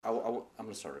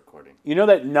gonna start recording. You know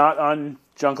that knot on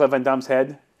Jean-Claude Van Damme's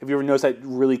head? Have you ever noticed that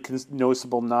really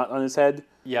noticeable knot on his head?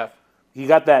 Yeah. He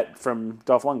got that from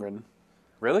Dolph Lundgren.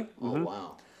 Really? Oh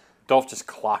wow. Dolph just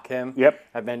clocked him. Yep.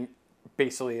 And then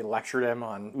basically lectured him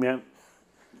on... Yeah.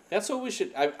 That's what we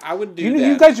should. I would do You, that.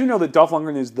 you guys do know that Dolph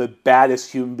Lundgren is the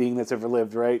baddest human being that's ever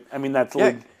lived, right? I mean, that's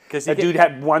like... because That dude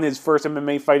had won his first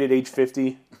MMA fight at age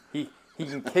 50 He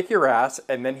can kick your ass,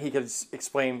 and then he can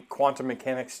explain quantum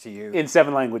mechanics to you in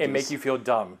 7 languages. and make you feel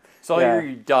dumb. So Yeah.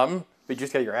 you're dumb, but you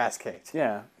just get your ass kicked.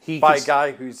 Yeah. By a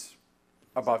guy who's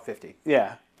about 50.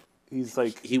 Yeah. He's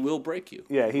like... He will break you.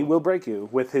 Yeah, he will break you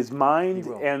with his mind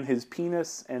will. and his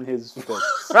penis and his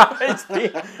fists.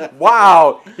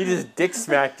 Wow! He just dick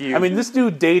smacked you. I mean, this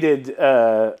dude dated...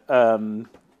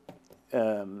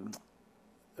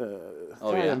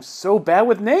 Oh God, yeah. I'm so bad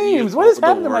with names. What has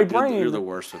happened to my brain? You're the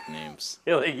worst with names.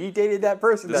 he dated that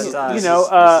person that time. You know,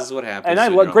 this is what happens. and I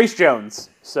when love you're- Grace Jones.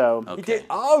 So Okay.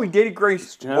 He dated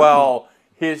Grace. Jones. Well,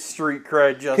 his street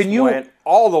cred just Can you- went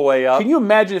all the way up. can you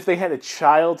imagine if they had a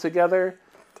child together?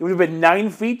 It would have been 9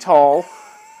 feet tall.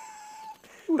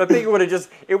 The thing would have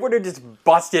just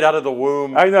busted out of the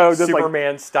womb. I know, just like-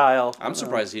 Superman style. I'm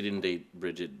surprised he didn't date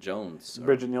Bridget Jones. or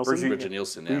Bridget Nielsen. Bridget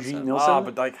Nielsen. Yeah, Brigitte so- Nielsen.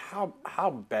 But like how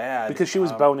bad? Because she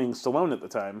was boning Stallone at the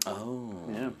time. Oh.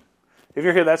 Yeah. Have you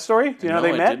ever heard that story? Do you know how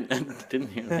they met?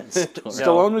 Didn't hear that story.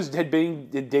 Stallone had been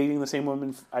dating the same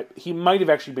woman. He might have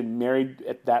actually been married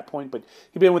at that point, but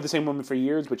he'd been with the same woman for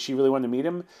years. But she really wanted to meet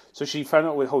him, so she found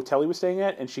out what hotel he was staying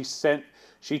at, and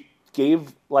she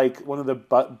gave like one of the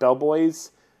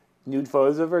bellboys nude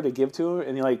photos of her to give to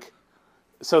him, and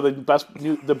so the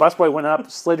busboy went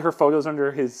up, slid her photos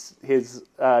under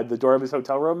the door of his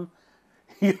hotel room.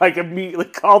 He immediately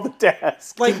called the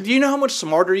desk. Like, do you know how much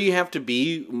smarter you have to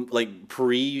be, like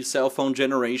pre-cell phone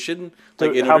generation,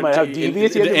 like How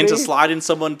devious you had to and to be? slide in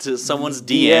someone's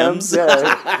DMs?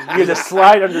 Yeah. You had to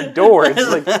slide under doors.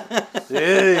 Like,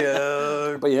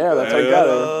 Yeah. but yeah, that's how you got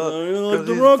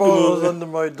it. under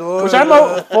my door. Which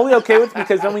I'm fully okay with,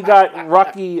 because then we got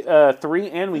Rocky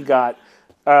 3 and we got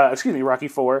Rocky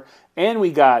 4 and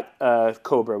we got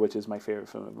Cobra, which is my favorite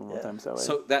film of all time.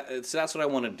 So that's what I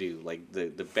want to do, like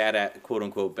the bad quote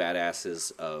unquote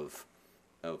badasses of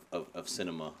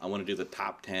cinema. I want to do the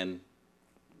top 10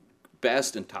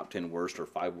 best and top 10 worst or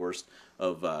 5 worst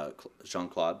of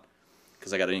Jean-Claude,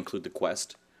 because I got to include The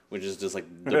Quest, which is just like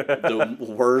the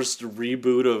worst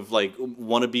reboot of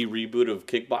wannabe reboot of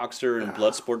Kickboxer and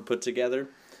Bloodsport put together.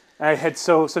 I had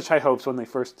such high hopes when they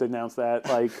first announced that.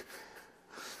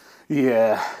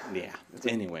 Yeah.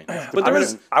 Anyway, but there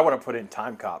was. I want to put in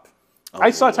Time Cop.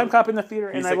 I saw Time Cop in the theater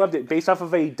and I like- loved it. Based off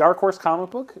of a Dark Horse comic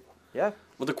book. Yeah.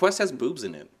 Well, The Quest has boobs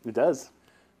in it. It does.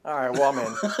 All right. Well, I'm in.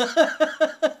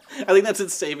 I think that's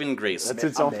its saving grace. That's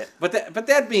its own. But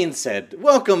that being said,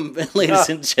 welcome, ladies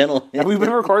and gentlemen. Have we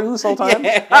been recording this whole time?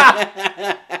 Hey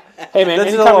man, That's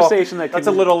any a little- conversation That's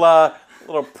a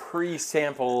little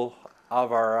pre-sample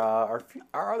of our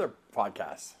other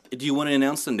podcast. Do you want to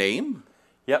announce the name?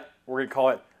 Yep. We're gonna call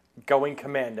it Going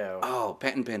Commando. Oh,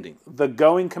 patent pending. The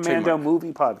Going Commando Trademark.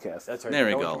 movie podcast. That's right. There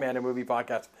we Going go. Commando movie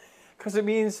podcast, because it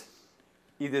means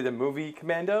either the movie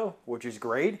Commando, which is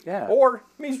great, Yeah. or it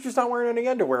means you're just not wearing any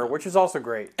underwear, which is also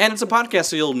great. And it's a podcast,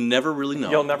 so you'll never really know.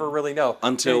 You'll never really know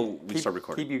Until we start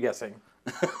recording. Keep you guessing.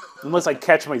 Unless I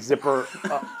catch my zipper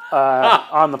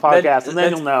on the podcast, and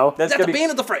then you'll know. That's At gonna the be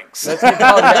band of the Franks.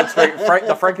 that's right.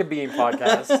 The Frank and Bean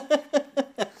podcast.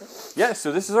 Yeah.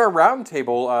 So this is our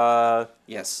roundtable.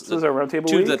 Yes. This is our roundtable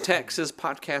To week. the Texas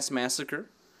Podcast Massacre.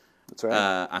 That's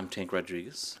right. I'm Tank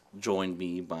Rodriguez, joined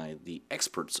me by the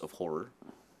experts of horror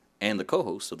and the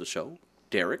co-host of the show,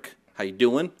 Derek. How you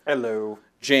doing? Hello.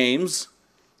 James.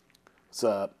 What's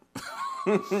up?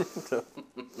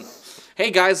 Hey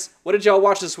guys, what did y'all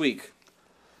watch this week?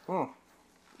 I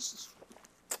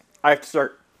have to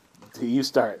start. You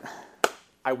start.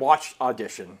 I watched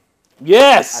Audition at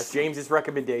Yes. James's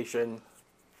recommendation.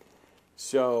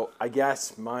 So I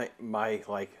guess my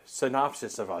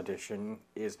synopsis of Audition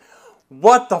is,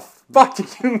 what the fuck did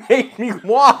you make me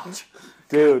watch?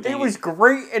 Dude. It was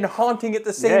great and haunting at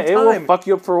the same Yeah, time. it will fuck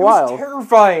you up for a It was while.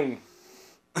 terrifying.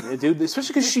 Yeah, dude,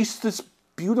 especially because she's this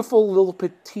beautiful little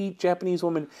petite Japanese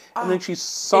woman, and then she's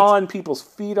sawing people's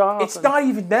feet off. It's not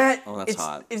even that. Oh, that's it's,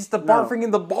 hot. It's the barfing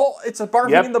in the bowl. It's a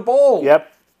barfing Yep. in the bowl.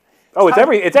 Yep. Oh, it's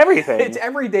everything. It's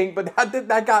everything, but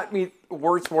that got me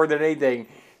worse more than anything.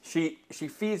 She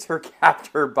feeds her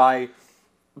captor by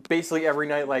basically every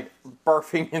night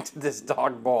barfing into this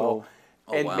dog bowl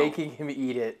and wow. making him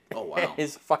eat it. Oh, wow.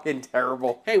 It's fucking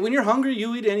terrible. Hey, when you're hungry,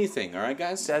 you eat anything, all right,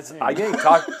 guys?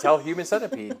 Tell Human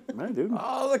Centipede. Yeah, dude.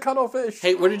 Oh, the cuttlefish.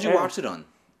 Hey, where did you watch it on?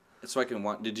 So I can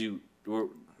watch. Did you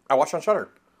I watched on Shudder.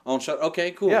 On Shudder?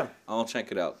 Okay, cool. Yeah. I'll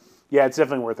check it out. Yeah, it's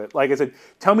definitely worth it. Like I said,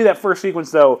 tell me that first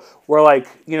sequence though, where like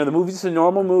the movie's just a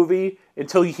normal movie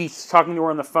until he's talking to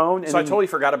her on the phone. And So I then, totally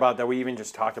forgot about that. We even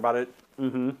just talked about it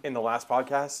in the last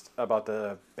podcast about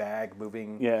the bag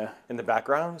moving in the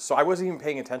background. So I wasn't even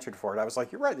paying attention for it. I was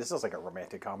like, you're right. This is like a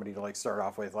romantic comedy to like start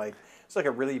off with. Like it's like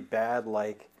a really bad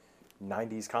like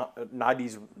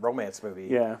 90s romance movie.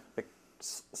 Yeah. Like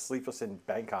Sleepless in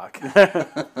Bangkok.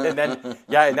 And then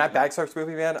in that Bag Starts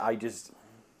movie, man, I just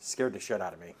scared the shit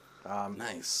out of me.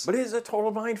 Nice. But it is a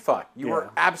total mind fuck. You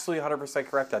are absolutely 100%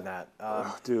 correct on that.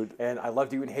 dude. And I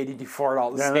loved you and hated you for it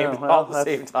all Yeah, at the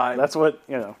same time. That's what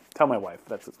tell my wife.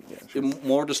 That's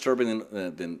More disturbing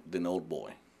than Old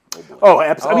Boy. Oh,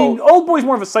 absolutely. I mean, Old Boy's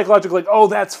more of a psychological, like, oh,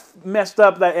 that's messed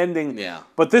up, that ending. Yeah.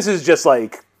 But this is just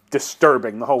like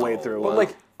disturbing the whole way through. But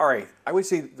like, all right, I would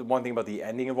say the one thing about the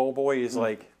ending of Old Boy is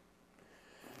like,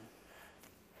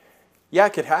 yeah,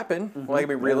 it could happen. Like, I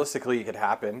mean, realistically, it could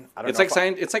happen. I don't It's know.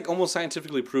 like it's like almost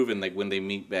scientifically proven. Like when they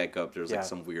meet back up, there's Yeah. like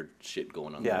some weird shit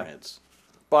going on in their heads.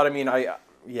 But I mean,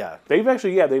 they've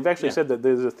actually said that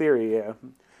there's a theory. Yeah.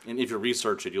 And if you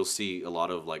research it, you'll see a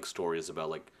lot of like stories about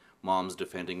like moms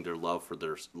defending their love for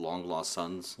their long lost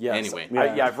sons. Yes. Anyway,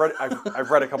 I've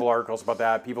read a couple articles about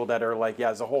that. People that are like,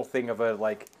 it's a whole thing of a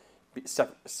like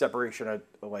separation of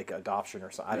like adoption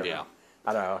or something.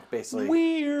 I don't know. Basically,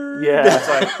 weird. Yeah.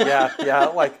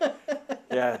 It's like,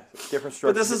 different strokes.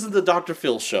 But this isn't the Dr.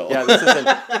 Phil show. Yeah, this isn't.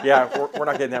 Yeah, we're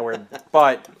not getting that weird.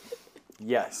 But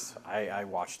yes, I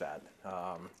watched that.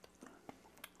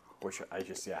 Which I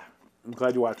just I'm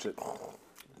glad you watched it.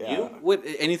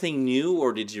 Anything new,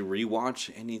 or did you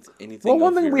rewatch anything? Well,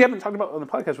 one thing we haven't talked about on the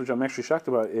podcast, which I'm actually shocked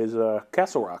about, is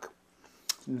Castle Rock.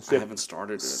 I haven't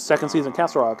started it. Second season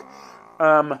Castle Rock.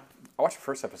 I watched the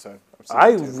first episode.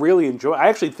 I really enjoy. I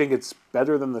actually think it's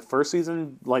better than the first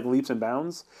season, like leaps and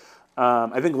bounds.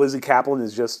 I think Lizzie Kaplan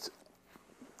is just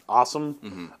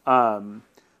awesome.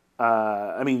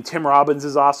 I mean, Tim Robbins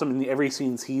is awesome. In every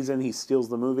scene he's in, he steals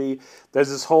the movie. There's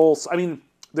this whole. I mean,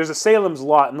 there's a Salem's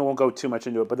Lot, and I won't go too much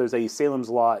into it, but there's a Salem's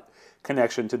Lot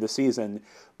connection to the season.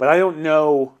 But I don't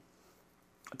know.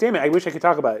 Damn it! I wish I could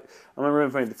talk about it. I'm not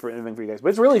remembering for anything for you guys, but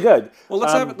it's really good. Well,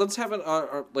 let's have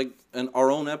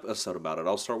our own episode about it.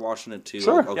 I'll start watching it too.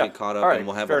 Sure. I'll get caught up, All right, and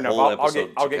we'll have fair a enough. whole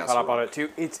episode. I'll get caught up on it too.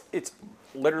 It's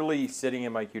literally sitting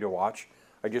in my queue to watch.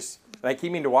 I keep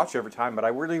meaning to watch it every time, but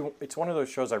it's one of those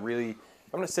shows I'm going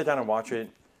to sit down and watch it.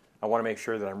 I want to make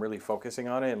sure that I'm really focusing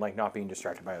on it and like not being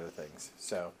distracted by other things.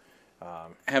 So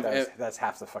that's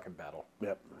half the fucking battle.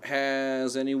 Yep.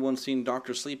 Has anyone seen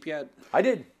Doctor Sleep yet? I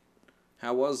did.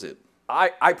 How was it?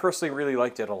 I personally really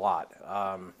liked it a lot.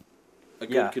 A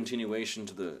good continuation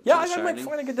to the Yeah, to I the think Shining?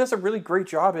 Flanagan does a really great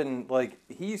job, and like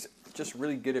he's just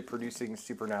really good at producing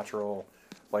supernatural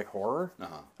like horror.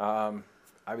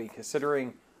 I mean,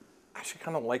 considering I actually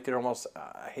kind of liked it almost.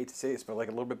 I hate to say this, but like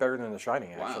a little bit better than The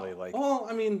Shining. Actually, like well,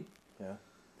 I mean,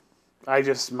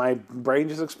 My brain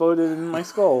just exploded in my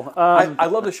skull. I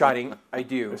love The Shining. I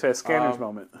do. It's a Scanners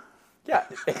moment. Yeah.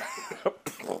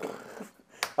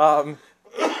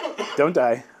 Don't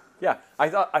die. Yeah, I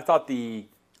thought the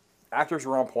actors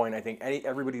were on point. I think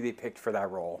everybody they picked for that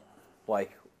role,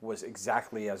 like, was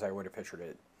exactly as I would have pictured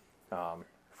it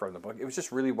from the book. It was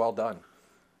just really well done,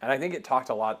 and I think it talked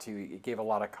a lot to. It gave a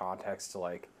lot of context to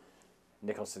like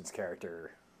Nicholson's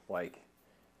character, like,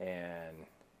 and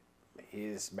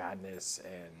his madness,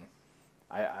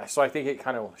 and so I think it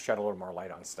kind of shed a little more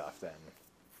light on stuff than.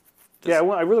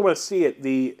 I really want to see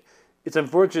it. It's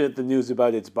unfortunate the news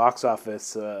about its box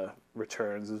office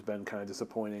returns has been kind of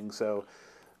disappointing. So,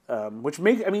 I've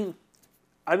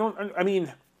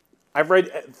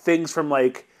read things from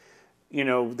like,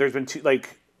 there's been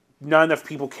not enough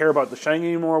people care about The Shining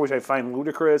anymore, which I find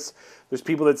ludicrous. There's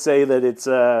people that say that it's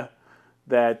Obi-Wan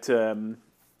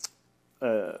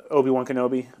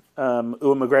Kenobi,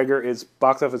 Ewan McGregor is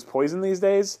box office poison these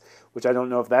days, which I don't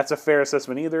know if that's a fair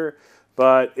assessment either.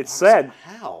 But it's sad.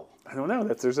 how? I don't know.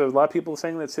 There's a lot of people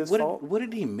saying that's his fault. What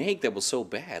did he make that was so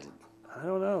bad? I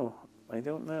don't know.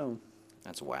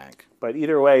 That's whack. But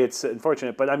either way, it's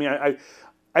unfortunate. But I mean, I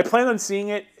plan on seeing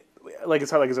it. Like it's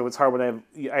hard. Like I said, it's hard when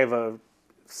I have a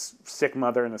sick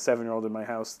mother and a 7-year-old in my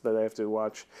house that I have to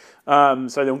watch.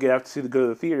 So I don't get out to go to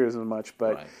the theaters as much.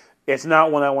 But Right. it's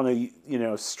not one I want to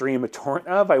stream a torrent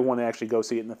of. I want to actually go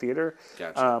see it in the theater.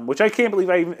 Gotcha. Which I can't believe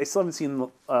I still haven't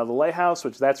seen The Lighthouse,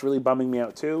 which that's really bumming me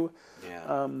out too.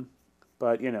 Yeah.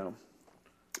 But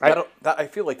I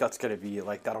feel like that's gonna be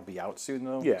like that'll be out soon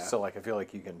though. Yeah. So like I feel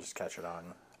like you can just catch it on.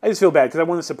 I just feel bad because I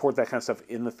want to support that kind of stuff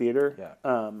in the theater. Yeah.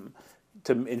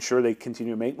 To ensure they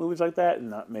continue to make movies like that and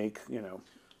not make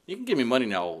You can give me money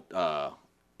now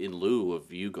in lieu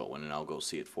of you going, and I'll go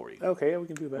see it for you. Okay, we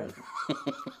can do that.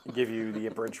 Give you the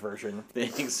abridged version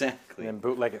Exactly. and then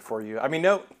bootleg it for you. I mean,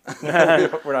 no,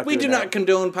 we're not. We do doing not that.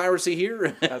 condone piracy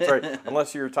here. That's right.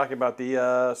 Unless you're talking about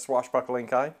the swashbuckling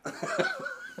kind.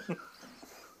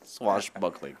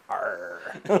 Swashbuckling.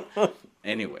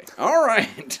 Anyway, all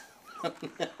right.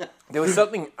 There was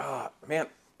something, man.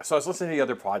 So I was listening to the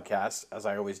other podcasts, as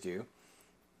I always do,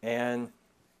 and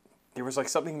there was like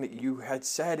something that you had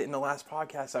said in the last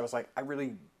podcast. I was like, I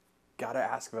really got to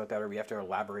ask about that, or we have to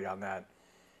elaborate on that.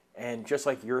 And just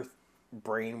like your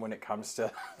brain when it comes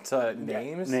to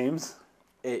names,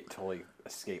 it totally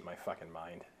escaped my fucking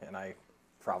mind, and I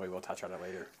probably will touch on it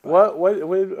later. But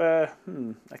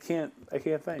I can't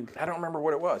think. I don't remember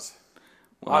what it was.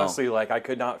 Wow. Honestly, like I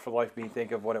could not for the life of me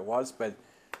think of what it was, but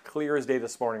clear as day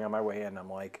this morning on my way in, I'm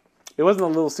like, It wasn't a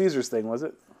Little Caesars thing, was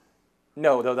it?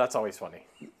 no, though that's always funny.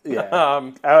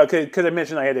 Yeah. Because I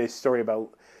mentioned I had a story about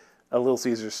a Little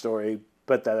Caesars story,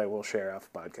 but that I will share off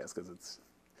the podcast because it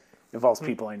involves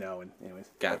people I know. And anyways,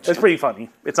 Gotcha. it's pretty funny.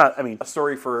 It's not. I mean, A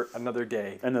story for another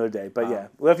day. another day. But yeah,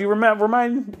 well, if you remember,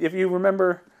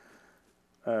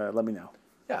 let me know.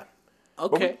 Yeah.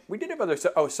 But Okay. we did have other.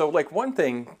 So like one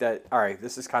thing that all right,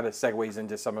 this is kind of segues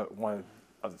into one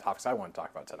of the topics I want to talk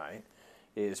about tonight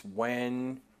is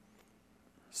when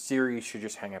series should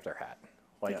just hang up their hat.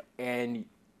 Like, and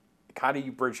kind of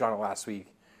you bridged on it last week.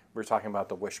 We were talking about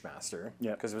the Wishmaster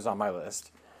because it was on my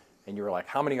list, and you were like,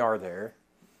 "How many are there?"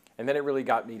 And then it really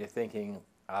got me to thinking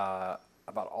about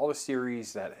all the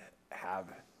series that have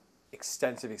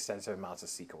extensive amounts of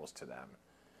sequels to them,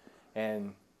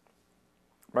 and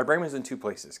my brain was in two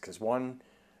places because one,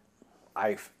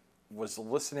 I was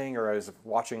listening or I was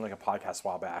watching like a podcast a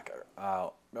while back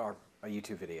or a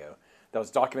YouTube video that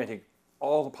was documenting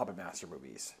all the Puppet Master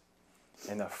movies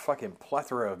and the fucking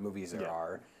plethora of movies there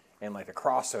are and like the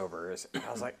crossovers. And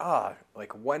I was like,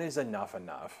 like when is enough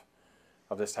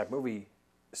of this type of movie?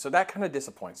 So that kind of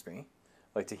disappoints me.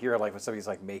 Like to hear like when somebody's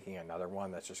like making another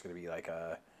one that's just going to be like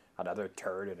another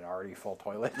turd in an already full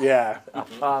toilet. Yeah.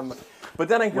 But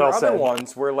then I hear Well other said.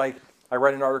 ones where, like, I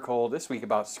read an article this week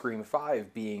about Scream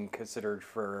 5 being considered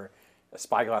for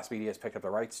Spyglass Media has picked up the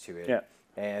rights to it. Yeah.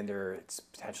 And it's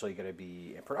potentially going to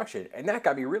be in production. And that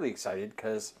got me really excited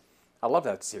because I love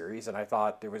that series and I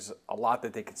thought there was a lot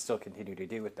that they could still continue to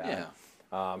do with that.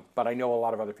 Yeah. But I know a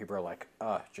lot of other people are like,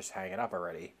 just hang it up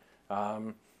already.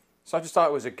 So I just thought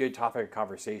it was a good topic of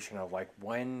conversation of, like,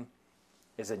 when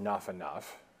is enough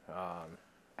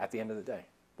at the end of the day.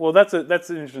 Well, that's an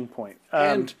interesting point.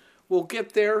 And we'll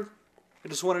get there. I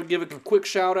just want to give a quick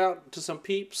shout out to some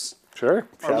peeps. Sure.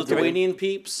 Our Lithuanian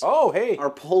peeps. Oh, hey.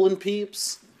 Our Poland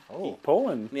peeps.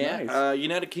 Poland. Yeah. Nice.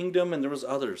 United Kingdom, and there was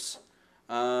others.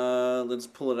 Let's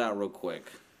pull it out real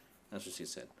quick. That's what she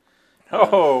said.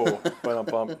 Oh,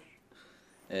 bump.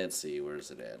 Let's see.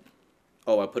 Where's it at?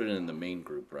 Oh, I put it in the main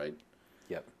group, right?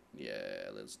 Yep. Yeah,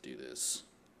 let's do this.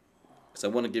 Because I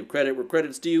want to give credit where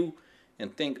credit's due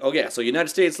and think, so United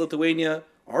States, Lithuania,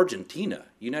 Argentina,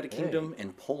 United Kingdom,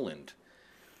 and Poland.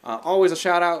 Always a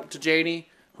shout out to Janie,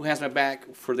 who has my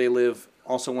back for They Live,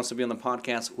 also wants to be on the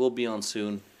podcast, will be on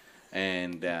soon.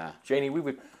 And Janie,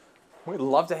 we'd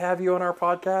love to have you on our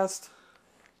podcast.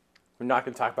 We're not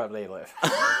going to talk about They Live.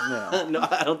 no,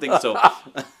 I don't think so.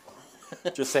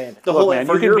 Just saying. whole- man,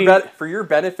 for, you can for your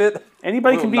benefit,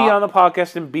 Anybody we can will be not- on the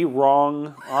podcast and be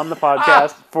wrong on the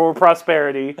podcast for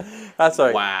prosperity. That's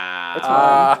right.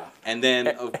 Wow. And then,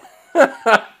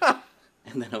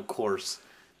 of course,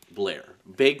 Blair.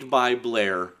 Baked by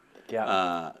Blair.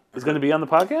 Yeah. Is going to be on the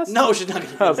podcast? No, she's not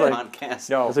going to be on the podcast.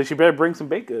 no. So she better bring some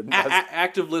baked goods.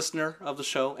 Active listener of the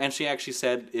show, and she actually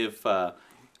said if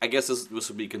I guess this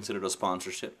would be considered a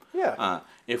sponsorship. Yeah.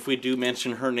 If we do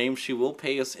mention her name, she will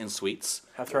pay us in sweets.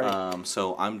 That's right.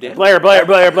 So I'm dead. Blair.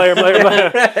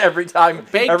 every time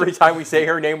Baked- we say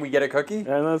her name, we get a cookie. I'm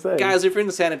gonna say. Guys, if you're in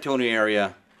the San Antonio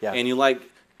area Yeah. and you like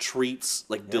treats,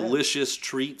 like delicious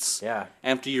treats, Yeah.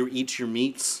 after you eat your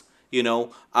meats, go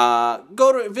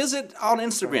to visit on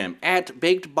Instagram at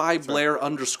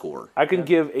bakedbyblair_. I can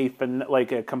give a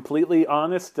completely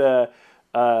honest.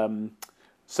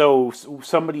 So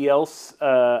somebody else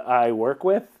I work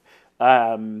with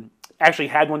actually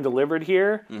had one delivered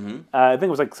here. Mm-hmm. I think it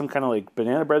was like some kind of like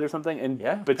banana bread or something,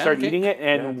 but started Pancake. eating it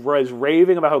and was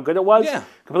raving about how good it was. Yeah.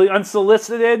 Completely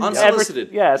unsolicited.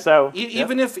 Unsolicited. So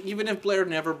Even if Blair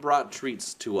never brought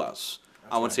treats to us,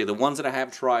 I would say the ones that I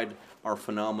have tried are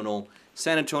phenomenal.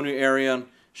 San Antonio area,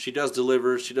 she does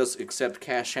deliver. She does accept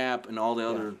Cash App and all the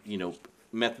other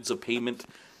methods of payment.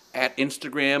 At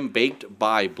Instagram, Baked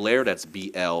by Blair. That's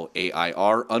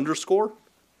BLAIR_.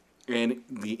 And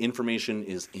the information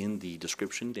is in the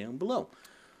description down below.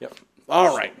 Yep.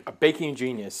 All right. A baking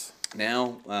genius.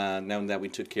 Now that we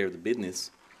took care of the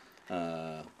business,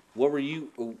 what were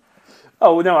you?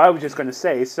 Oh no, I was just going to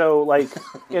say. So like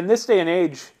in this day and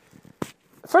age,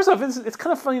 first off, it's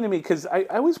kind of funny to me because I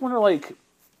always wonder like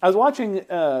I was watching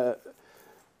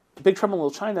Big Trouble in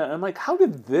Little China and I'm like, how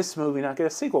did this movie not get a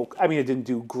sequel? I mean, it didn't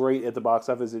do great at the box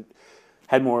office. It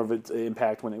had more of its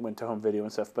impact when it went to home video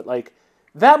and stuff. But like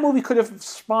that movie could have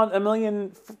spawned a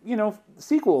million,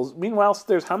 sequels. Meanwhile,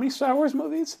 there's how many Star Wars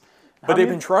movies? But they've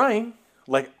been trying.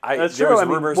 Like That's there true. was I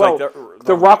mean, rumors well, like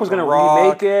The Rock was gonna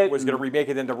Rock remake it. Was going to remake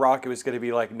it. Then The Rock, it was going to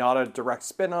be like not a direct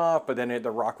spin-off, but then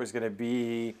The Rock was going to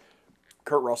be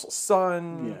Kurt Russell's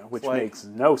son. Yeah, which like, makes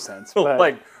no sense. But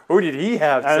like who did he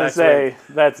have I would sex say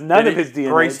with? that's none Did of he- his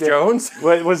DNA. Grace Jones?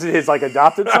 Was it his like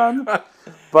adopted son?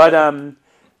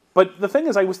 But the thing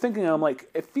is, I was thinking, I'm like,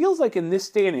 it feels like in this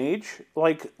day and age,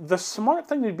 like the smart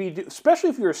thing to be, especially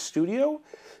if you're a studio,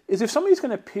 is if somebody's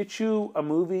going to pitch you a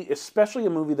movie, especially a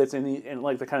movie that's in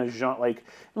like the kind of genre, like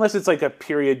unless it's like a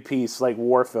period piece, like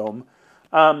war film.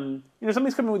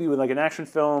 Somebody's coming with you with like an action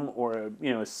film or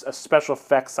a special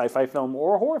effects sci-fi film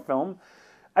or a horror film.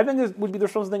 I think it would be the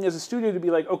first thing as a studio to be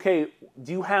like, okay,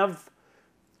 do you have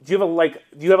a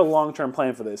long-term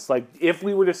plan for this? Like, if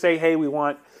we were to say, hey, we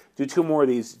want do 2 more of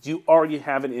these, do you already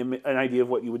have an idea of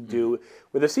what you would do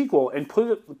with a sequel? And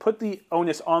put the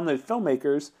onus on the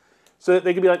filmmakers so that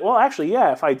they could be like, well, actually,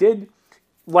 yeah, if I did,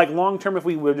 like, long-term, if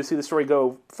we were to see the story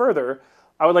go further,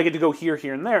 I would like it to go here,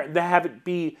 here, and there. And to have it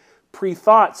be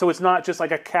pre-thought, so it's not just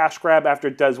like a cash grab after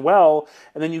it does well,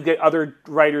 and then you get other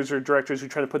writers or directors who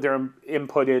try to put their own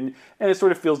input in, and it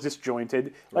sort of feels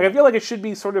disjointed. Like, I feel like it should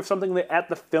be sort of something that at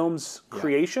the film's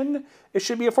creation, it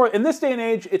should be a in this day and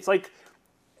age, it's like,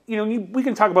 we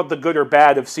can talk about the good or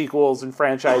bad of sequels and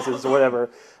franchises or whatever,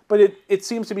 but it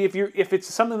seems to be if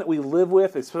it's something that we live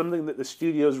with, it's something that the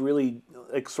studios really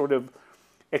like sort of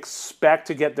expect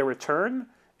to get their return.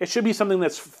 It should be something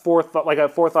that's like a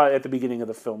forethought at the beginning of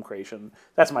the film creation.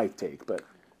 That's my take, but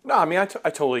No, I mean I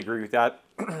totally agree with that,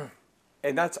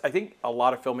 and I think a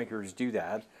lot of filmmakers do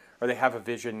that, or they have a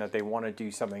vision that they want to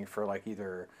do something for like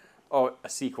either a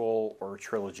sequel or a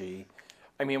trilogy.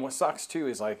 I mean, what sucks too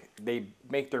is like they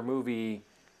make their movie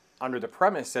under the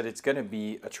premise that it's going to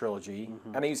be a trilogy,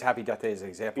 and I use Happy Death Day as an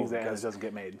example because it doesn't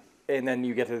get made. And then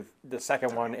you get to the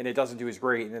second one and it doesn't do as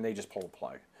great, and then they just pull the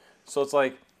plug. So it's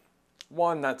like,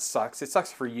 one, that sucks. It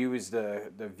sucks for you as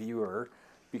the viewer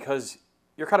because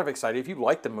you're kind of excited. If you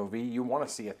like the movie, you want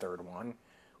to see a third one.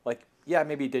 Like, yeah,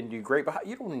 maybe it didn't do great, but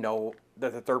you don't know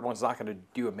that the third one's not going to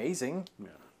do amazing. Yeah.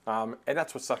 And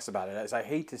that's what sucks about it, is I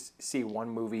hate to see one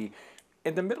movie.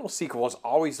 And the middle sequel is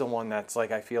always the one that's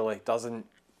like, I feel like doesn't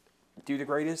do the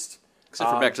greatest.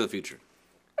 Except for Back to the Future.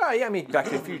 Yeah, I mean, Back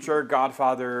to the Future,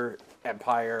 Godfather,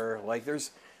 Empire. Like, there's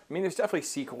definitely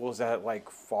sequels that like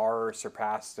far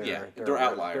surpass their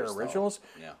outliers, their originals.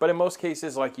 Though. Yeah. But in most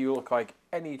cases, like you look like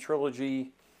any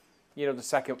trilogy, the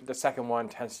second one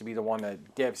tends to be the one that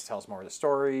tells more of the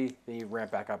story. Then you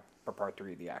ramp back up for part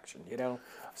 3 of the action.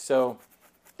 So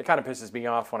it kind of pisses me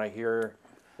off when I hear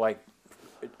like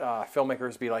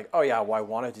filmmakers be like, "Oh yeah, well I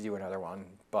wanted to do another one,"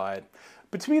 but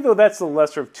to me though, that's the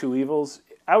lesser of two evils.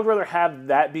 I would rather have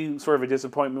that be sort of a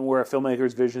disappointment where a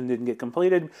filmmaker's vision didn't get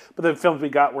completed, but the films we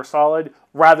got were solid,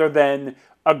 rather than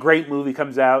a great movie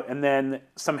comes out and then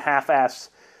some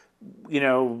half-ass,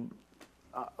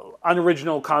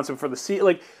 unoriginal concept for the sequel.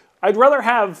 Like, I'd rather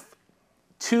have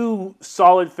 2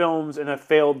 solid films and a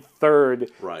failed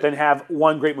third than have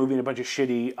one great movie and a bunch of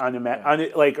shitty,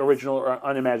 original or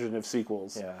unimaginative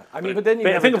sequels. yeah, I mean, but then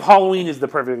I think of Halloween is the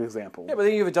perfect example. Yeah, but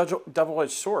then you have a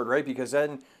double-edged sword, right? Because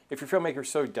then if your filmmaker's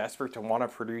so desperate to want to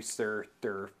produce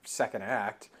their second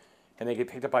act, and they get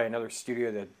picked up by another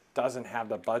studio that doesn't have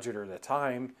the budget or the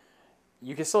time,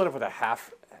 you can still end up with a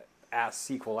half-ass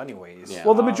sequel anyways. Yeah.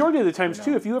 Well, the majority of the times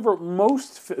too, if you ever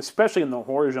especially in the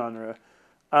horror genre,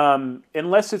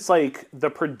 unless it's like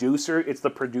it's the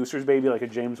producer's baby, like a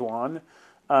James Wan.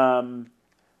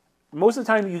 Most of the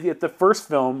time, you get the first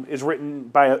film is written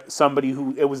by somebody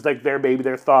who it was like their baby,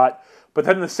 their thought. But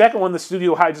then the second one, the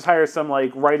studio just hires some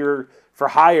like writer for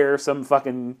hire, some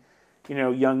fucking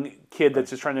young kid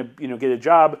that's just trying to get a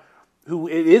job, who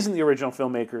it isn't the original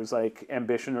filmmaker's like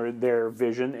ambition or their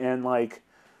vision, and like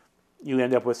you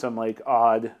end up with some like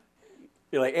odd.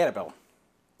 You're like Annabelle.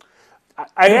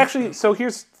 I actually, so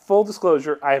here's full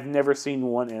disclosure, I have never seen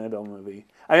one Annabelle movie.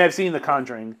 I mean, I've seen The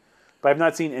Conjuring, but I've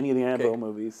not seen any of the Annabelle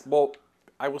movies. Well,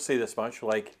 I will say this much,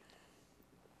 like,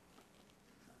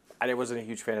 I wasn't a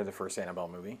huge fan of the first Annabelle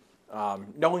movie.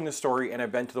 Knowing the story, and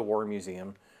I've been to the War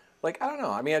Museum, Like, I don't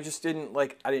know. I mean, I just didn't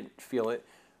like. I didn't feel it.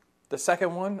 The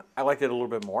second one, I liked it a little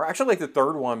bit more. I actually like the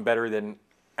third one better than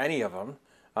any of them.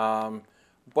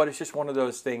 But it's just one of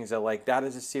those things that, like, that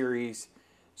is a series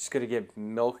just gonna get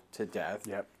milked to death.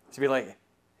 Yep. To be like,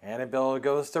 Annabelle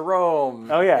goes to Rome.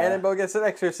 Oh, yeah. Annabelle gets an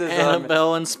exorcism.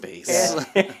 Annabelle in space.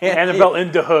 Annabelle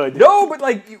in the Hood. No, but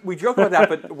like we joke about that.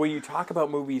 But when you talk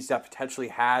about movies that potentially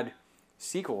had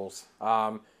sequels,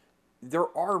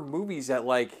 there are movies that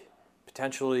like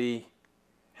potentially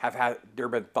have had there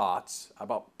have been thoughts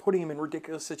about putting them in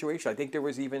ridiculous situations. I think there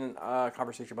was even a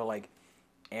conversation about like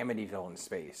Amityville in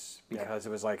space because it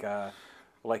was like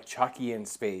Chucky in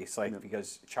space, like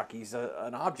because Chucky's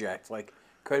an object, like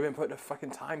could have been put in a fucking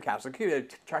time capsule. Could have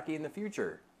Chucky in the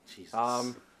future. Jesus.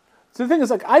 So the thing is,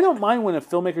 like, I don't mind when a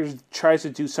filmmaker tries to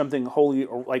do something wholly,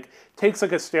 or like takes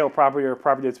like a stale property or a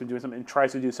property that's been doing something and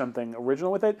tries to do something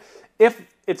original with it, if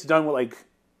it's done with like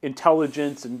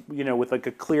intelligence and with like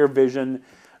a clear vision.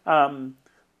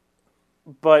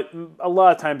 But a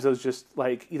lot of times those just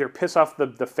like either piss off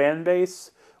the fan base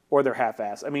or they're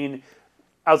half-assed. I mean,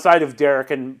 outside of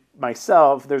Derek and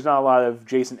myself, there's not a lot of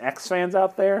Jason X fans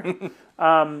out there.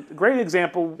 Great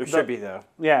example. There should be though.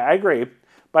 Yeah, I agree.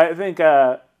 But I think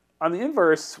on the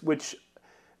inverse, which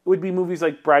would be movies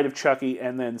like Bride of Chucky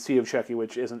and then Seed of Chucky,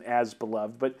 which isn't as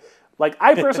beloved. But like,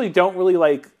 I personally don't really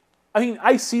like. I mean,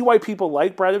 I see why people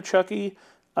like Bride of Chucky.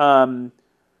 I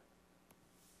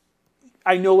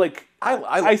know, like,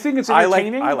 I think it's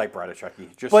entertaining. I like Bride of Chucky.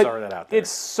 Just but throw that out there. It's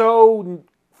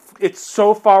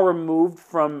so far removed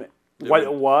from what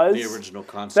it was. The original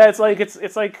concept. That's like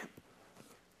it's like.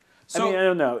 So, I mean, I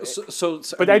don't know.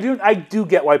 But I mean, I do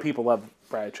get why people love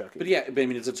Bride of Chucky. But yeah, I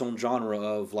mean, it's its own genre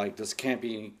of like this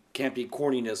campy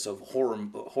corniness of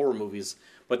horror movies.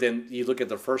 But then you look at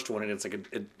the first one, and it's like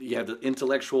you have the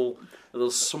intellectual,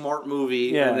 little smart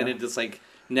movie, and then it just like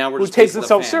now we're just takes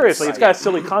itself seriously. Right. It's got a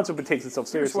silly concept, but takes itself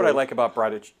seriously. Here's what I like about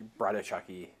Bride of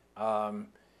Chucky.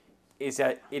 Is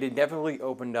that it inevitably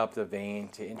opened up the vein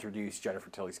to introduce Jennifer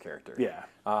Tilly's character. Yeah.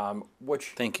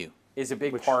 Which Thank you. is a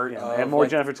big part of... and more like,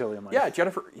 Jennifer Tilly in life. Yeah,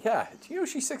 Jennifer... Yeah. Do you know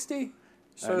she's 60?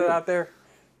 Just throw that out there.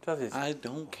 I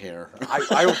don't care.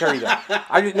 I don't care either.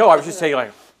 I was just saying,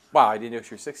 like, wow, I didn't know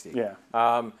she was 60. Yeah.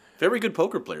 Very good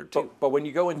poker player, too. But when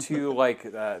you go into, like,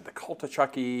 the Cult of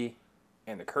Chucky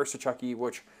and the Curse of Chucky,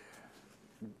 which...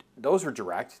 Those were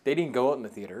direct. They didn't go out in the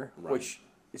theater, which...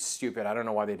 It's stupid. I don't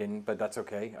know why they didn't, but that's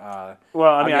okay.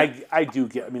 Well, I mean, I do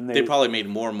get. I mean, they probably made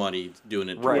more money doing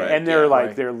it Right. direct. and they're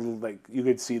like you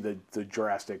could see the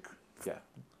drastic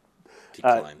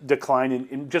decline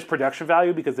in just production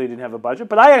value because they didn't have a budget.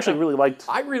 But I actually really liked.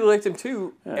 I really liked them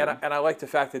too, and I liked the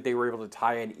fact that they were able to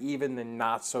tie in even the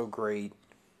not so great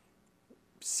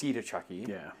Seed of Chucky,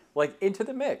 like into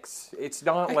the mix. It's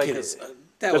not like That's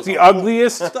the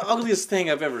ugliest. the ugliest thing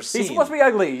I've ever seen. he's supposed to be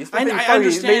ugly. He's supposed to be I funny.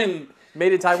 understand.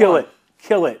 Made in Taiwan.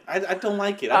 Kill it. I don't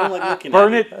like it. I don't like looking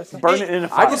Burn at it. Burn it in a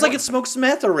fire. It's like it smokes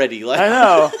meth already. Like I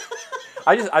know.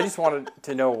 I just wanted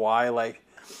to know why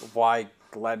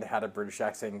Glenn had a British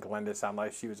accent and Glenn did sound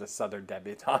like she was a Southern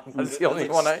debutante. That's the only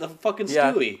one. The fucking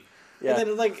Yeah. Stewie. Yeah. And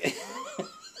then like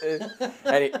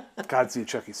God, see,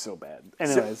 Chucky's so bad.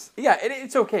 Anyways, yeah,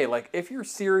 it's okay. Like if your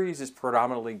series is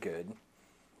predominantly good,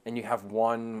 and you have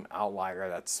one outlier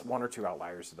that's one or two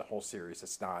outliers of the whole series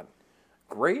that's not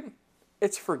great,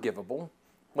 it's forgivable.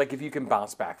 Like if you can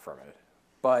bounce back from it.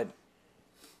 But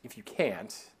if you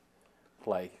can't,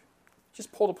 like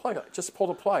just pull the plug. Just pull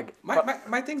the plug.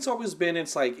 my thing's always been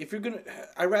it's like if you're gonna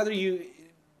I'd rather you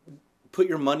put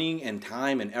your money and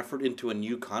time and effort into a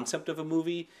new concept of a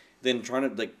movie than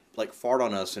trying to like fart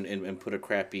on us and put a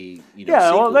crappy yeah.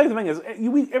 sequel. Well, the thing is,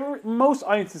 most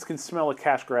audiences can smell a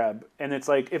cash grab, and it's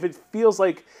like if it feels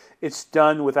like it's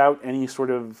done without any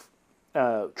sort of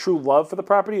true love for the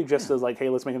property, just as like, hey,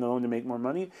 let's make another one to make more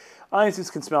money.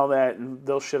 Audiences can smell that, and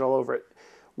they'll shit all over it.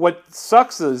 What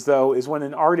sucks is when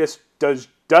an artist does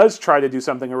try to do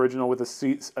something original with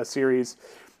a series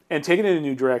and take it in a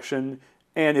new direction,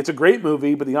 and it's a great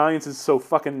movie, but the audience is so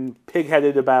fucking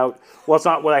pig-headed about, well, it's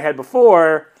not what I had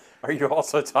before. Are you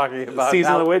also talking about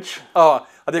Season of the Witch? Oh,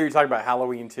 I think you were talking about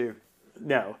Halloween too.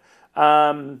 No.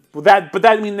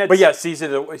 But yeah,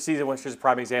 Season of the Witch is a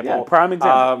prime example. Yeah, prime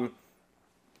example.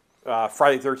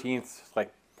 Friday the 13th,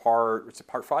 like part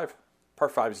 5?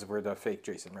 Part 5 is where the fake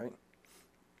Jason, right?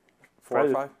 4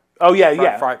 or 5? Oh,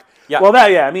 yeah. 5. Yeah. Well,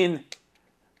 I mean,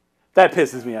 that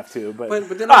pisses me off too.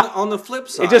 But then on the flip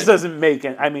side, it just doesn't make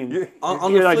it. I mean,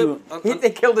 they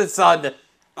killed his son.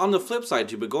 On the flip side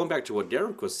too, but going back to what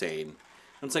Derek was saying,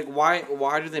 it's like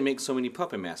why do they make so many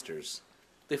Puppet Masters?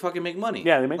 They fucking make money.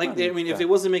 Yeah, they make money. I mean, if they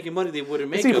wasn't making money, they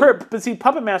wouldn't make them. But see,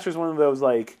 Puppet Master is one of those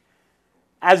like,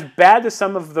 as bad as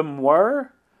some of them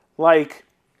were, like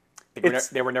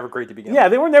They were never great to begin yeah,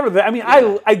 with. they were never. I mean,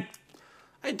 I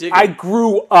dig I it.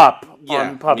 grew up Yeah,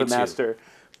 on Puppet me too. Master,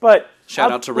 but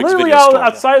Shout out to Rick's literally Video Store.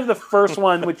 outside of the first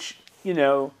one, which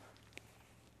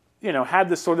had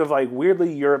this sort of like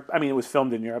weirdly Europe. I mean, it was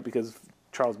filmed in Europe because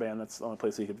Charles Band. That's the only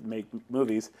place he could make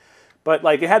movies. But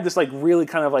like, it had this like really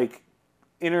kind of like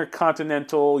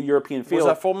intercontinental European feel. Was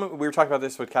that full moon? We were talking about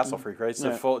this with Castle Freak, right? It's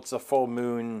Yeah. a full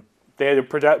moon. They had a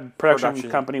production Production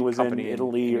company was in company in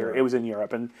Italy, or Europe. it was in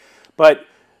Europe, but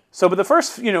the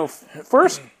first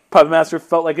first Puppet Master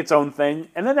felt like its own thing,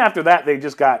 and then after that they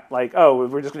just got like, oh,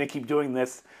 we're just going to keep doing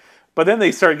this. But then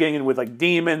they started getting in with like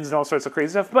demons and all sorts of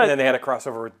crazy stuff. But And then they had a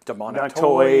crossover with Demonic Demonic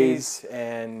Toys, Toys.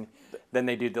 and then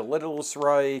they did the Little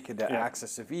Reich, the Yeah.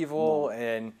 Axis of Evil,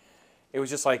 and it was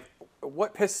just like,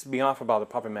 what pisses me off about the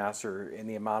Puppet Master and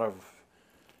the amount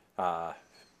of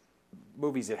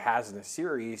movies it has in the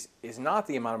series is not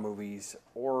the amount of movies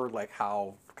or like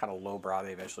how kind of lowbrow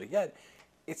they eventually get.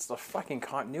 It's the fucking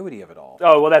continuity of it all.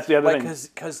 oh well, that's the other Like, thing.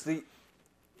 because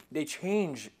they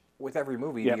change with every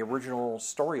movie Yep. the original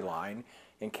storyline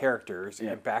and characters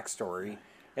and backstory,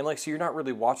 and like, so you're not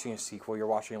really watching a sequel. You're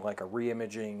watching like a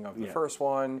reimaging of the Yeah. first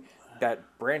one that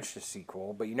branched a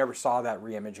sequel, but you never saw that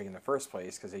reimaging in the first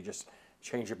place because they just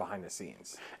changed it behind the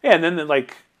scenes. Yeah, and then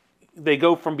like they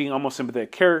go from being almost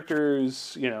sympathetic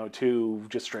characters, to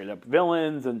just straight up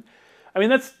villains, and I mean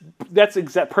that's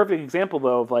perfect example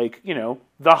though of like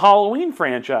the Halloween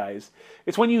franchise.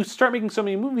 It's when you start making so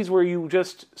many movies where you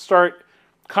just start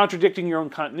contradicting your own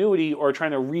continuity or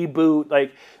trying to reboot.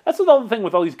 Like that's the other thing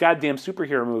with all these goddamn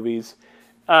superhero movies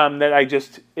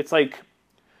it's like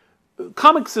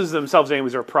comics as themselves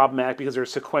anyways are problematic because they're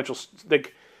sequential,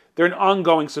 like they're an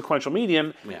ongoing sequential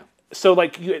medium. Yeah. So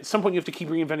like at some point you have to keep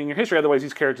reinventing your history, otherwise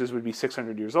these characters would be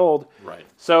 600 years old. Right.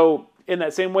 So in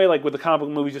that same way, like with the comic book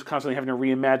movies, just constantly having to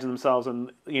reimagine themselves,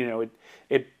 and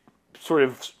it sort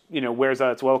of wears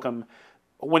out its welcome.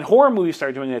 When horror movies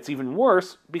start doing it, it's even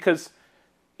worse because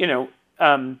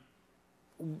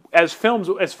as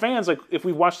fans, like if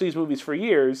we watch these movies for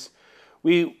years,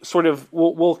 we sort of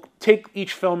we'll take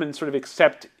each film and sort of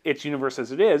accept its universe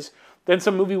as it is. Then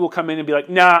some movie will come in and be like,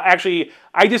 nah, actually,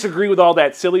 I disagree with all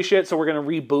that silly shit, so we're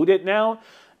going to reboot it now.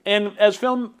 And as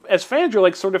fans, you're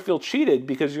like sort of feel cheated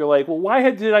because you're like, well, why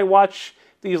did I watch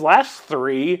these last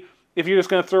three if you're just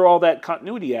going to throw all that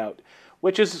continuity out?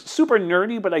 Which is super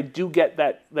nerdy, but I do get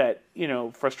that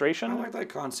frustration. I like that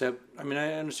concept. I mean,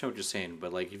 I understand what you're saying,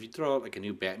 but like if you throw out like a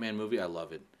new Batman movie, I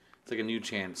love it. It's like a new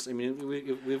chance. I mean,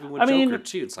 with Joker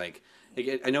too, it's like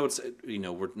I know it's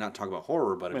we're not talking about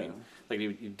horror, but I mean, like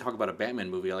you talk about a Batman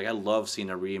movie, like I love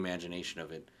seeing a reimagination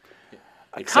of it.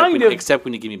 Except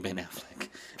when you give me Ben Affleck.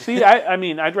 See, I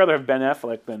mean, I'd rather have Ben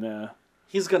Affleck than.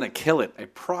 He's gonna kill it. I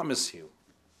promise you.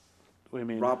 What do you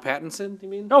mean? Rob Pattinson? You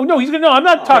mean? No, he's gonna. No, I'm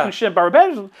not talking shit about Rob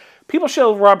Pattinson. People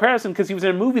show Rob Pattinson because he was in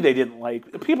a movie they didn't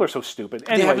like. People are so stupid.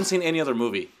 They Anyways, haven't seen any other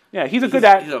movie. Yeah, he's a good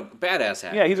actor. He's a badass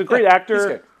actor. Yeah, he's a great He's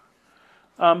actor.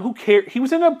 good. Who cares? He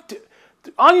was in a.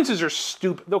 Audiences are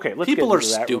stupid. Okay, let's People get are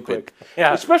into that real stupid. quick.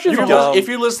 Yeah, Especially you're the whole- dumb. If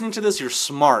you're listening to this, you're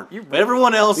smart. But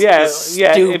everyone else Yeah, is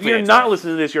stupid. If you're not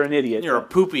listening to this, you're an idiot. You're a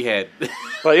poopy head.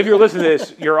 But if you're listening to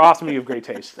this, you're awesome. You have great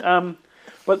taste.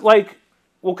 But like,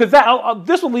 well, because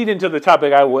this will lead into the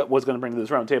topic I was going to bring to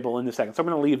this round table in a second. So I'm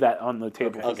going to leave that on the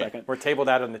table for a second. We're tabled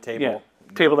out on the table. Yeah,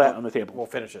 table that on the table. We'll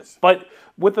finish this. But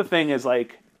with the thing is,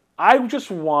 like, I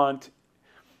want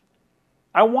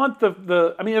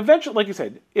the. I mean, eventually, like you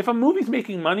said, if a movie's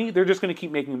making money, they're just going to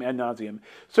keep making them ad nauseum.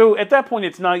 So at that point,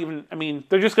 it's not even. I mean,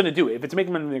 they're just going to do it. If it's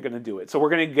making money, they're going to do it. So we're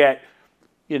going to get,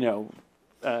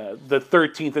 the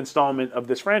 13th installment of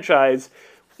this franchise,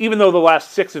 even though the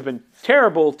last 6 have been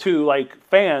terrible to like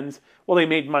fans. Well, they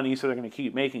made money, so they're going to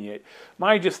keep making it.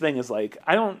 My thing is like,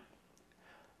 I don't.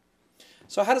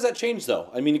 So how does that change, though?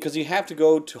 I mean, because you have to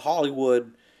go to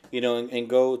Hollywood, and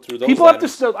go through those. People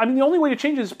ladders. have to. I mean, the only way to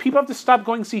change it is people have to stop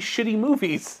going to see shitty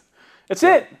movies. That's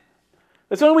it.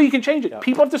 That's the only way you can change it.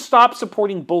 People have to stop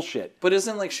supporting bullshit. But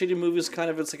isn't like shitty movies kind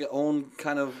of it's like its own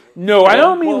kind of? No, I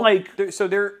don't mean Well, like.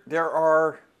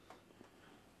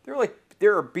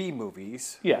 There are B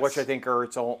movies, Yes. which I think are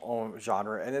its own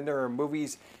genre, and then there are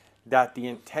movies that the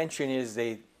intention is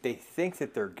they think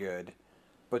that they're good,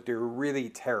 but they're really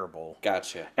terrible.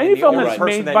 Gotcha. Any And the film only that's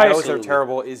person made that by knows they're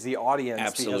terrible is the audience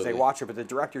because Absolutely. they watch it, but the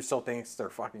director still thinks they're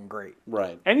fucking great.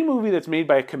 Right. any movie that's made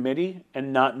by a committee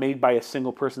and not made by a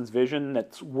single person's vision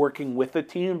that's working with a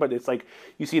team, but it's like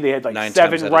you see they had like 9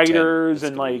 7 times out of 10, writers it's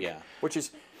and gonna- like yeah. Which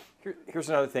is, here's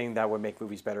another thing that would make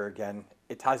movies better again.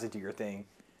 It ties into your thing.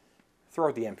 Throw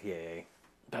out the MPAA.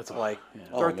 that's Like,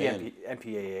 Oh, throw out the man.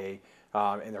 MPAA.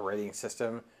 in the rating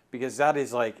system, because that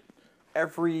is like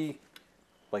every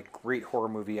like great horror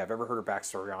movie I've ever heard a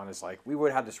backstory on is like, we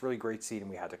would have this really great scene and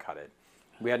we had to cut it.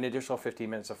 We had an additional 15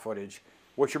 minutes of footage,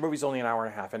 which your movie's only an hour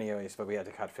and a half anyways, but we had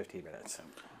to cut 15 minutes.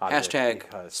 out of it Hashtag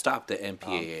because- stop the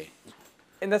MPAA.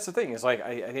 And that's the thing, is like,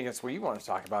 I think that's what you want to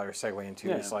talk about or segue into,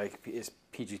 Yeah. is like, is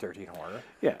PG-13 horror.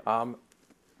 Yeah.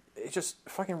 It's just,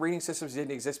 fucking rating systems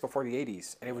didn't exist before the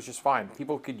 80s, and it was just fine.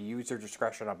 People could use their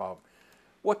discretion about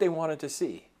what they wanted to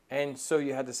see. And so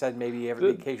you had to send maybe the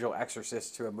occasional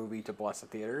exorcist to a movie to bless a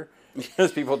theater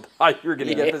because people thought you were going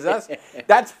to get possessed.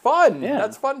 That's fun. Yeah.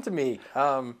 That's fun to me.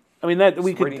 I mean that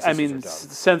we could. rating I systems mean, are dumb.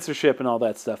 censorship and all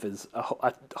that stuff is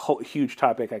a whole huge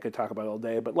topic I could talk about all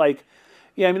day. But like,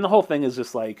 yeah, I mean the whole thing is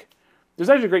just like, there's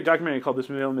actually a great documentary called "This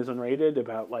Film Is Unrated"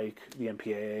 about like the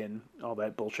MPAA and all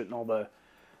that bullshit and all the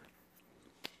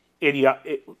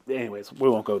idiot. Anyways, we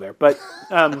won't go there. But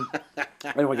I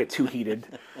don't want to get too heated.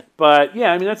 But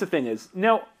yeah, I mean that's the thing is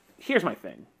now. Here's my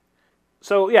thing.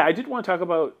 So yeah, I did want to talk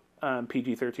about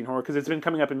PG-13 horror because it's been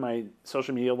coming up in my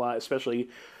social media a lot. Especially,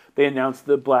 they announced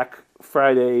the Black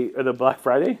Friday, the Black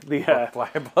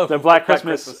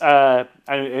Christmas.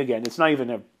 Again, it's not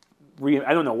even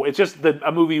I don't know. It's just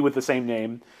a movie with the same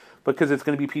name because it's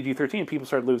going to be PG-13. People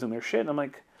start losing their shit, and I'm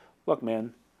like, look,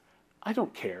 man, I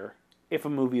don't care if a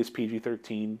movie is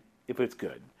PG-13 if it's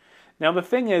good. Now the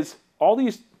thing is,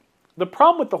 the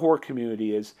problem with the horror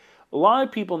community is a lot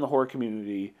of people in the horror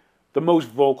community, the most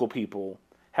vocal people,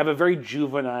 have a very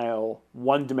juvenile,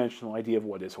 one-dimensional idea of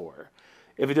what is horror.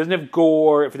 If it doesn't have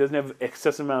gore, if it doesn't have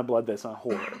excessive amount of blood, that's not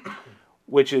horror,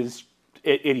 which is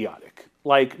idiotic.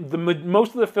 Like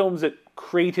most of the films that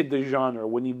created the genre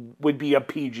would be a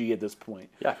PG at this point.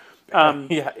 Yeah.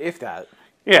 Yeah, if that.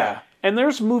 Yeah. And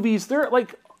there's movies,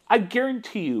 like, I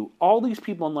guarantee you, all these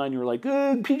people online who are like,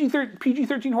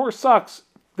 PG-13 horror sucks.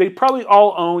 They probably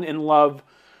all own and love,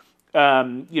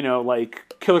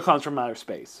 like Killer Clowns from Outer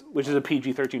Space, which is a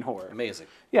PG-13 horror. Amazing.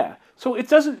 Yeah. So it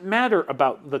doesn't matter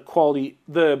about the quality,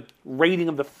 the rating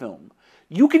of the film.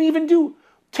 You can even do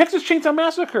Texas Chainsaw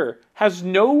Massacre has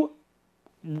no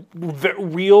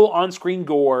real on-screen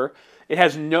gore. It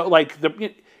has no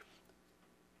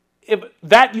if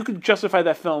that you could justify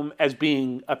that film as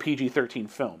being a PG-13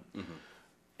 film. Mm-hmm.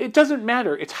 It doesn't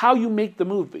matter. It's how you make the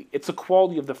movie. It's the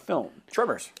quality of the film.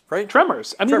 Tremors, right?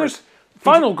 Tremors. I mean, there's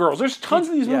Final Girls. There's tons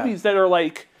of these movies that are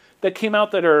like that came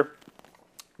out that are,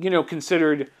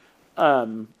 considered,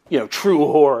 true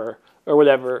horror or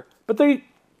whatever. But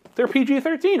they're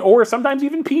PG-13 or sometimes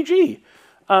even PG.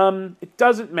 It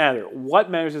doesn't matter. What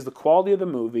matters is the quality of the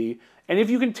movie, and if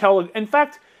you can tell. In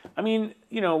fact, I mean,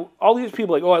 all these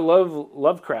people like, oh, I love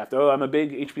Lovecraft. Oh, I'm a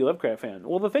big H.P. Lovecraft fan.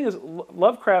 Well, the thing is,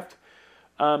 Lovecraft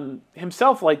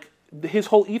himself, like, his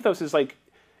whole ethos is like,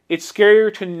 it's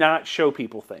scarier to not show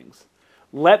people things.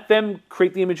 Let them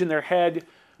create the image in their head.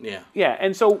 Yeah. Yeah,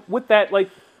 and so with that, like,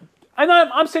 and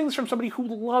I'm saying this from somebody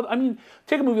who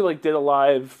take a movie like Dead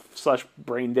Alive /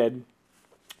 Brain Dead.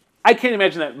 I can't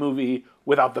imagine that movie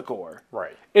without the gore.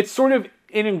 Right. It's sort of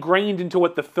ingrained into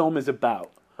what the film is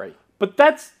about. Right. But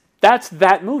that's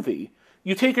that movie.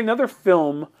 You take another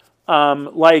film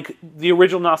like the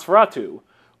original Nosferatu,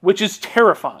 which is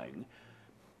terrifying.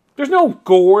 There's no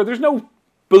gore, there's no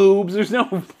boobs, there's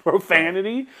no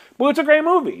profanity, but it's a great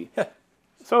movie.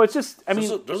 So it's just, There's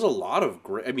a lot of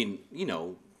great,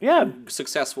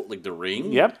 successful, like The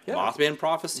Ring, Yep. Mothman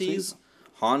Prophecies,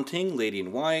 Haunting, Lady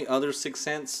in White, other Sixth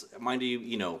Sense, mind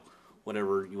you,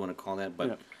 whatever you want to call that,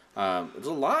 but there's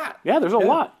a lot. Yeah, there's a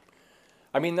lot.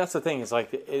 I mean, that's the thing, is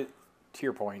like, to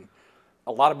your point,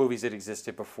 a lot of movies that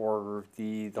existed before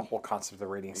the whole concept of the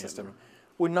rating system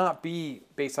would not be,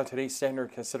 based on today's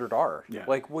standard, considered R. Yeah.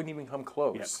 Like, wouldn't even come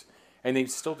close. Yep. And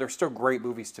they're still great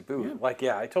movies to boot.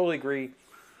 Yeah. I totally agree.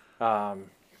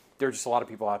 There's just a lot of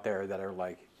people out there that are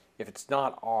like, if it's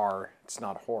not R, it's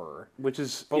not horror. Which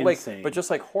is But insane. but just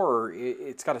like horror,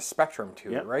 it's got a spectrum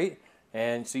to Yep. it, right?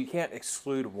 And so you can't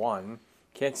exclude one.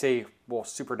 Can't say, well,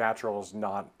 Supernatural is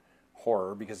not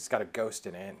horror because it's got a ghost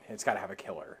in it. It's got to have a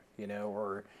killer,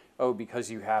 or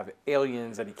because you have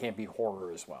aliens that it can't be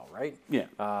horror as well, right? Yeah.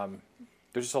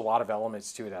 There's just a lot of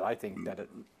elements to that I think that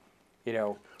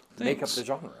make up the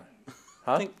genre.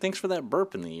 Huh? Thanks for that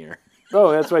burp in the ear.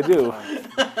 Oh, that's what I do.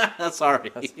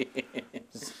 Sorry.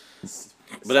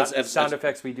 But that's sound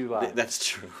effects we do live. That's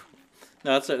true.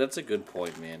 No, that's a good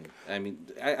point, man. I mean,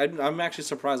 I'm actually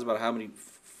surprised about how many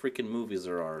freaking movies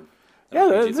there are.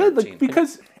 Yeah, that's it,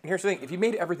 because And here's the thing: if you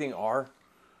made everything R,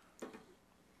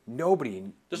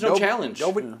 there's no challenge.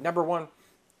 Nobody. Number one,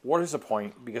 what is the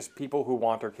point? Because people who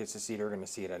want their kids to see it are going to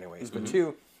see it anyways. Mm-hmm. But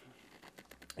two,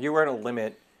 you were going to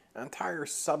limit an entire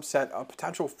subset of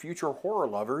potential future horror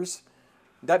lovers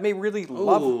that may really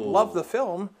love the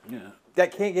film. Yeah.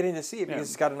 That can't get in to see it because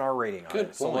it's got an R rating on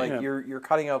it. So point. like Yeah. you're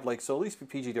cutting out like, so at least be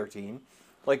PG-13.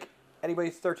 Like anybody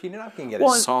 13 and up can get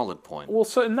Well, it. Solid point. Well,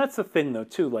 so and that's the thing though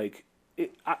too. Like,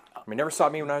 I mean, never saw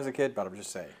me when I was a kid, but I'm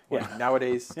just saying. Like, Yeah.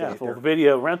 nowadays, yeah, they're-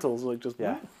 video rentals like just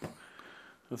yeah.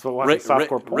 That's what watching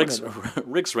softcore porn. Rick's, is.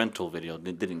 Rick's rental video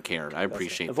didn't care. I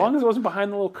appreciate As that. long as it wasn't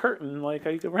behind the little curtain, like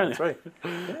you could rent it. Right.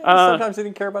 Yeah, sometimes they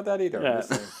didn't care about that either. I'm Yeah. just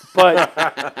saying. But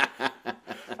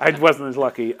I wasn't as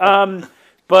lucky.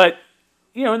 But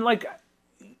you know, and like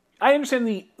I understand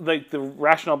the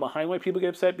rationale behind why people get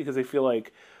upset because they feel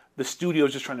like the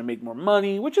studio's just trying to make more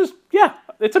money, which is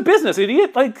it's a business,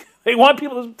 idiot. Like they want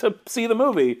people to see the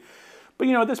movie. But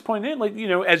you know, at this point in, like, you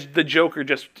know, as the Joker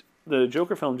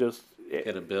film just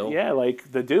Get a bill. Yeah,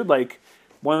 like the dude, like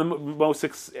one of the most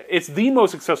it's the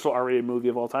most successful R-rated movie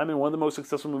of all time and one of the most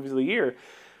successful movies of the year.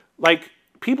 Like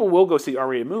people will go see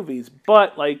R-rated movies,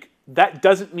 but like that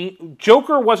doesn't mean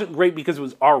Joker wasn't great because it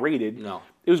was R-rated. No.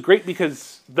 It was great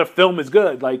because the film is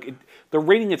good. Like the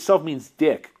rating itself means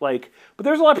dick. Like, but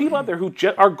there's a lot of people out there who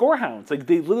are gore hounds. Like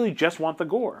they literally just want the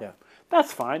gore. Yeah.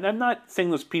 That's fine. I'm not saying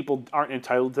those people aren't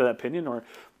entitled to that opinion or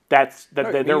that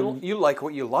Right, they're you like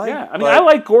what you like. yeah. I mean, I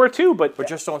like gore too, but But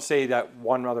just don't say that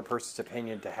one other person's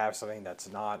opinion to have something that's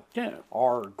not Yeah.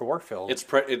 our gore filled.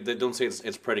 They don't say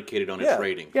it's predicated on Yeah. its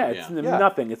rating. it's Yeah.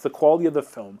 nothing. It's the quality of the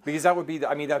film. Because that would be,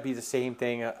 that'd be the same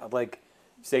thing, like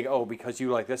saying, oh, because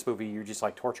you like this movie, you just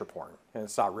like torture porn, and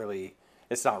it's not really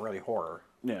horror.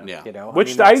 Yeah. Yeah. You know,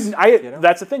 Which I I, mean, you know?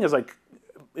 that's the thing is like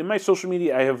in my social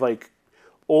media I have like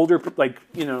older like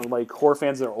horror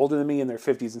fans that are older than me in their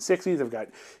 50s and 60s. I've got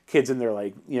kids in their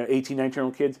 18,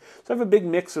 19-year-old kids. So I have a big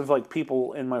mix of like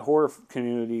people in my horror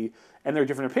community and their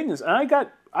different opinions. And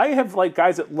I have like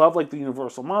guys that love like the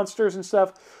Universal monsters and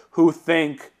stuff who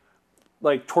think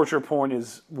like torture porn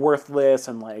is worthless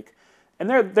and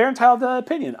they're entitled to that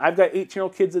opinion. I've got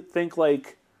 18-year-old kids that think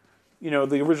like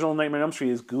the original Nightmare on Elm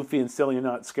Street is goofy and silly and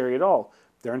not scary at all.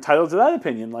 They're entitled to that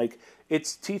opinion. Like,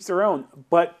 it's to each their own.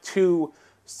 But to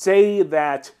say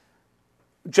that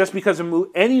just because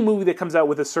any movie that comes out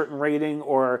with a certain rating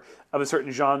or of a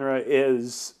certain genre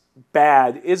is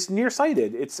bad is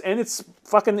nearsighted. It's an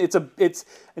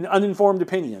uninformed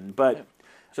opinion. But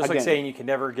just like again, saying you can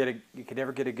never get a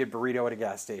good burrito at a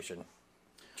gas station,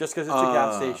 just because it's a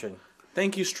gas station.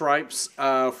 Thank you, Stripes,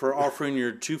 for offering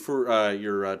your two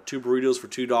burritos for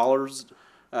 $2.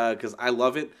 Because I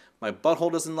love it. My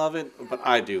butthole doesn't love it, but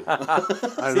I do.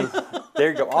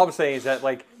 There you go. All I'm saying is that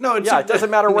it doesn't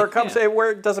matter where it comes.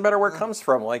 It doesn't matter where it comes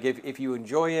from. Like if you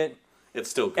enjoy it, It's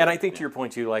still good. and I think to your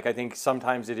point too, like I think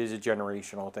sometimes it is a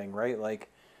generational thing, right? Like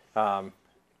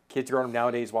kids growing up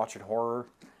nowadays watching horror,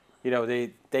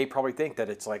 they probably think that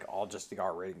it's like all just the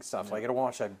R rating stuff. Like I don't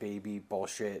watch that baby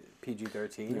bullshit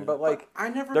PG-13, but like I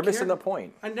never they're missing cared- the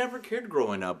point. I never cared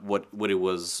growing up what it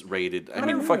was rated. I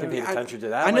never fucking paid attention to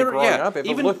that. I never. growing Yeah, up, if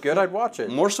even it looked good, I'd watch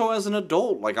it. More so as an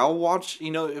adult. Like I'll watch.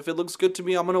 If it looks good to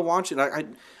me, I'm gonna watch it.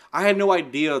 I had no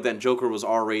idea that Joker was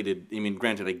R-rated. I mean,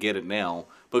 granted, I get it now,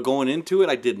 but going into it,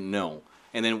 I didn't know.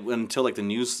 And then until like the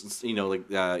news,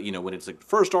 when it's like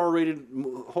first R-rated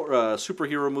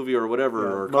superhero movie or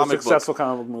whatever, or most successful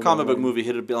comic book movie.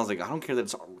 hit a bill. I was like, I don't care that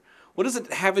it's. What is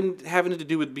it having to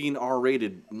do with being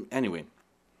R-rated anyway?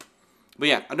 But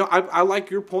yeah, I like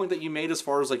your point that you made as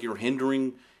far as like you're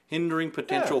hindering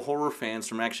potential horror fans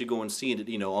from actually going and seeing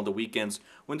it. On the weekends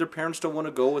when their parents don't want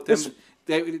to go with them.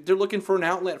 They're looking for an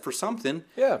outlet for something.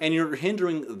 Yeah. And you're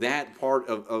hindering that part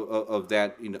of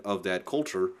that of that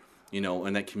culture.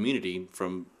 And that community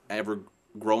from ever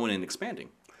growing and expanding.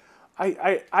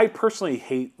 I personally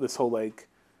hate this whole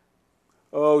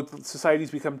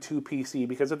society's become too PC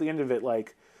because at the end of it,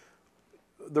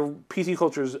 the PC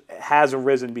culture has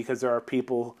arisen because there are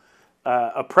people,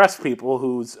 oppressed people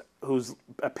whose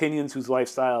opinions, whose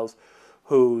lifestyles,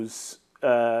 whose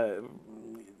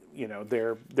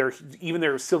even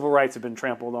their civil rights have been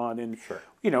trampled on, and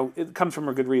it comes from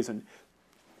a good reason.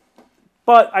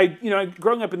 But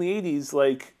growing up in the 80s,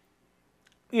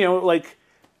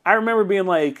 I remember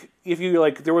being if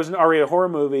you there was an R-rated horror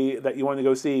movie that you wanted to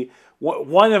go see,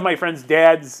 one of my friends'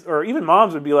 dads or even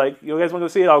moms would be like, "You guys want to go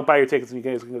see it? I'll buy your tickets and you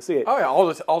guys can go see it." Oh yeah,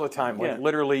 all the time. Like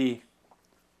literally,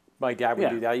 my dad would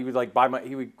do that. He would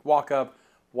he would walk up,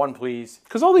 one please.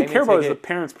 Because all they care about is the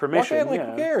parents' permission. Who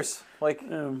cares?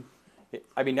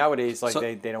 I mean, nowadays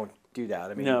they don't do that.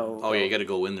 I mean, no. Oh yeah, you got to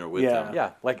go in there with them.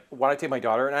 Yeah, like when I take my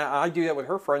daughter, and I do that with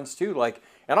her friends too.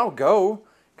 And I'll go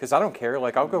because I don't care.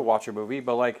 I'll go watch a movie,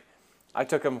 but I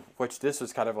took him, which this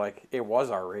was kind of it was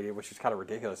R-rated, which was kind of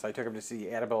ridiculous. I took him to see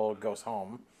Annabelle Goes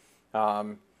Home,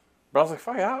 But I was like,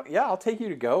 "Fine, I'll take you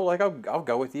to go. Like, I'll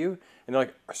go with you." And they're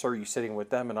like, "So are you sitting with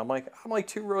them?" And I'm like,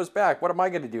 "2 rows back. What am I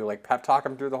going to do? Like, pep talk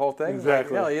them through the whole thing?"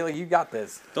 Exactly. Like, yeah, you got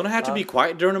this. Don't I have to be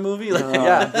quiet during a movie? Like,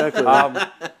 Yeah, exactly.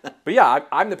 But yeah,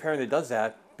 I'm the parent that does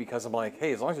that because I'm like,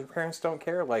 hey, as long as your parents don't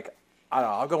care, like,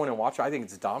 I'll go in and watch it. I think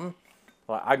it's dumb.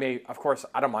 Like, of course,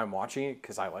 I don't mind watching it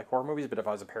because I like horror movies. But if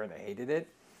I was a parent that hated it,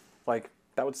 like,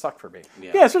 that would suck for me.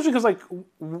 Yeah, especially because, like,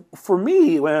 for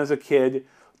me, when I was a kid,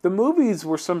 the movies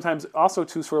were sometimes also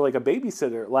too sort of like a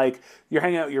babysitter. Like, you're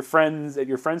hanging out with your friends at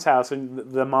your friend's house, and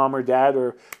the mom or dad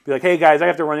or be like, "Hey guys, I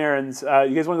have to run errands. You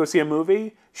guys want to go see a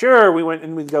movie?" Sure, we went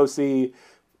and we'd go see,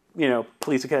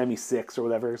 Police Academy 6 or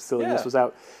whatever silliness was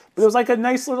out. But it was like a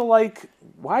nice little like,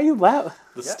 why are you loud?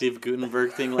 the Steve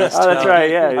Gutenberg thing last Oh, time. that's right.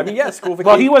 Yeah. I mean, yeah, school vacation.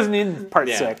 Well, he wasn't in part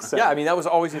Yeah. 6. So. Yeah, I mean, that was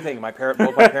always the thing. Both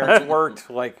my parents worked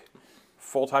like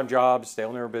full-time jobs. They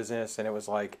owned their own business, and it was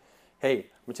like, hey, I'm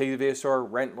gonna take you to the video store,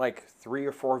 rent like 3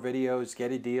 or 4 videos,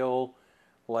 get a deal,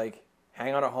 like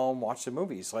hang out at home, watch the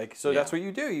movies. Like, so that's what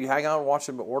you do. You hang out and watch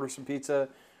them, order some pizza,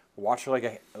 watch like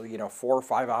a 4 or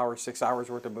 5 hours, 6 hours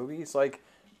worth of movies. Like,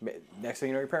 next thing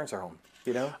you know, your parents are home.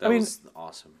 That was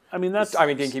awesome. I mean,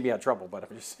 Didn't keep me out of trouble, but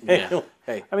I'm just Yeah.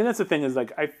 hey. I mean, that's the thing is,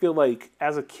 like, I feel like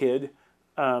as a kid,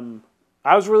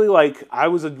 I was really like, I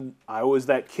was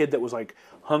that kid that was like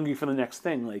hungry for the next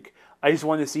thing. Like, I just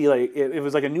wanted to see, like, it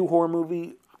was like a new horror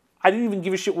movie. I didn't even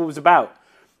give a shit what it was about.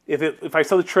 If I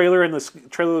saw the trailer and the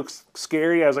trailer looks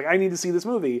scary, I was like, I need to see this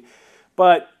movie.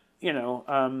 But,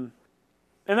 and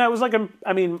that was like,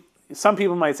 I mean, some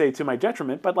people might say to my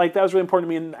detriment, but like that was really important to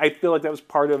me, and I feel like that was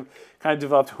part of kind of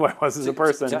developed who I was as a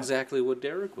person. That's exactly what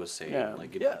Derek was saying. Yeah.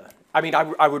 Like, Yeah. I mean,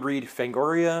 I would read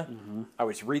Fangoria. I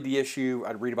would read the issue.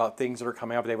 I'd read about things that are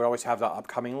coming up. They would always have the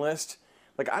upcoming list.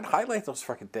 Like, I'd highlight those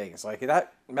fucking things. Like,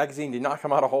 that magazine did not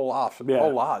come out a whole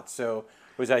lot. So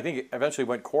it was, I think, it eventually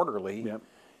went quarterly. Yep.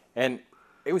 And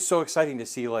it was so exciting to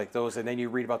see, like, those. And then you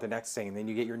read about the next thing. And then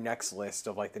you get your next list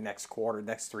of, like, the next quarter,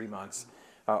 next 3 months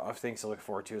of things to look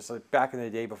forward to. So back in the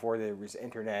day before there was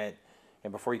internet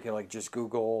and before you could, like, just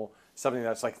Google something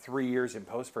that's, like, 3 years in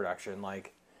post-production,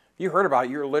 like, you heard about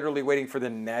it, you're literally waiting for the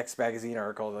next magazine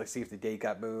article to like, see if the date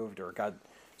got moved or got...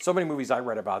 So many movies I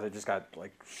read about that just got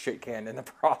like shit canned in the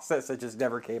process that just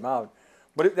never came out.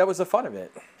 But that was the fun of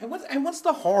it. And what's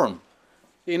the harm?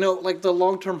 Like the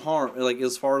long-term harm, like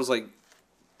as far as like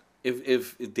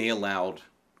if they allowed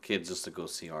kids just to go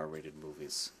see R-rated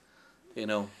movies,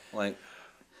 like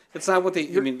it's not what they.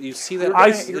 I mean, you see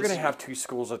that You're going to have 2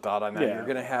 schools of thought on that. Yeah. You're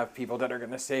going to have people that are going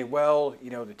to say, well,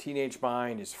 the teenage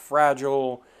mind is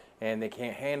fragile and they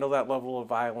can't handle that level of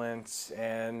violence.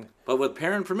 But with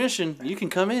parent permission, you can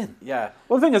come in. Yeah.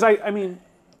 Well, the thing is, I mean,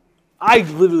 I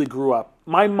literally grew up.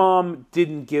 My mom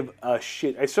didn't give a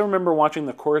shit. I still remember watching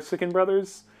the Corsican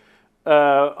Brothers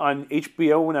on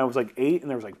HBO when I was like 8,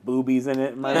 and there was like boobies in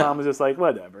it, and my mom was just like,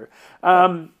 whatever.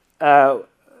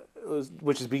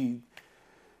 Which is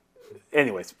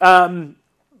anyways. But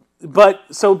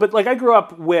like I grew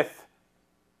up with,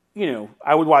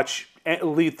 I would watch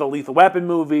lethal weapon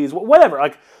movies, whatever.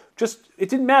 Like, just it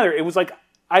didn't matter. It was like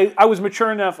I was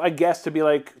mature enough, I guess, to be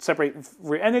like separate.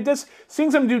 And it does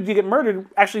seeing some dude get murdered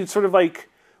actually sort of like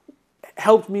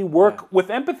helped me work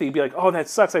with empathy. Be like, oh, that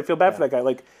sucks. I feel bad for that guy.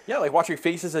 Like, yeah, like watching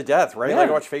Faces of Death, right? Yeah. Like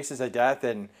I watch Faces of Death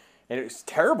and it's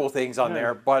terrible things on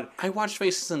there, but I watched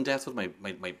Faces and Death with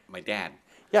my dad.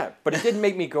 yeah, but it didn't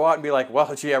make me go out and be like,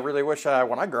 well, gee, I really wish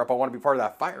when I grow up I want to be part of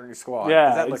that firing squad. 'cause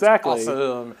Yeah, that looks exactly.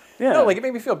 awesome. Yeah. No, like it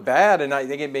made me feel bad, and I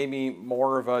think it made me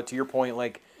more of a, to your point,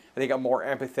 like I think I'm more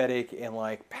empathetic and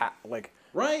like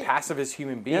Right. passive as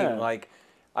human being. Yeah. Like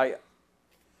I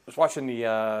was watching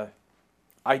the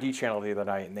ID channel the other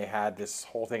night, and they had this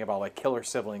whole thing about like killer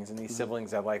siblings, and these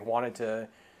siblings that like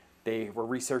they were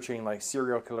researching like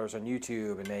serial killers on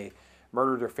YouTube, and they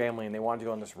murdered their family, and they wanted to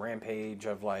go on this rampage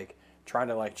of like trying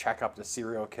to like check up the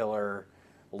serial killer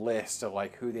list of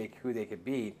like who they could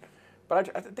beat. But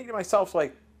I think to myself,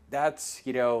 like, that's,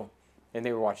 and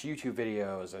they would watch YouTube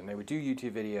videos, and they would do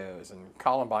YouTube videos and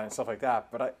Columbine and stuff like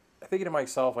that. But I think to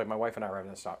myself, like, my wife and I were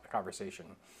having this conversation.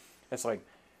 It's like,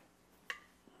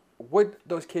 would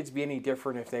those kids be any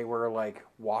different if they were like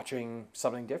watching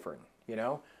something different?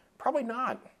 Probably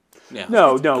not. Yeah.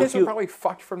 no. Kids are probably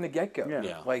fucked from the get-go.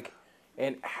 Yeah. Like,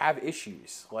 and have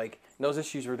issues. Like, those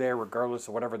issues are there regardless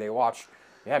of whatever they watch.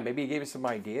 Yeah, maybe it gave us some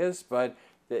ideas, but,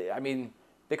 I mean,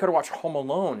 they could have watched Home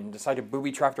Alone and decided to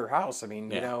booby-trap their house. I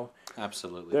mean,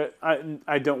 Absolutely.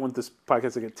 I don't want this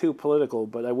podcast to get too political,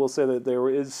 but I will say that there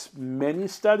is many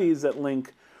studies that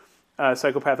link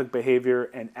psychopathic behavior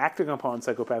and acting upon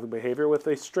psychopathic behavior with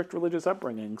a strict religious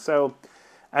upbringing. So,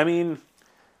 I mean,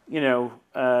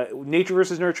 nature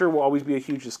versus nurture will always be a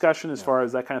huge discussion as far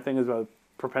as that kind of thing is about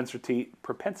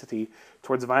propensity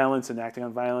towards violence and acting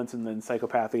on violence and then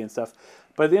psychopathy and stuff.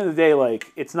 But at the end of the day,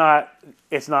 like it's not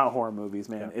horror movies,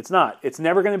 man. Yeah. It's not. It's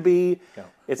never going to be. Yeah.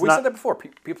 It's We not. said that before.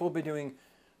 People have been doing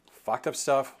fucked up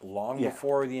stuff long Yeah.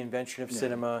 before the invention of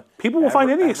cinema. People will find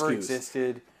any ever excuse.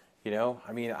 Existed.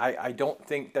 I mean, I don't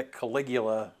think that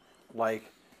Caligula like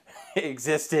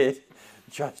existed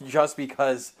just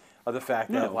because of the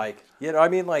fact that No. I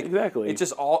mean, like Exactly. it's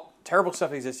just all terrible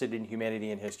stuff existed in humanity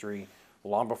and history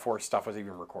long before stuff was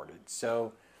even recorded.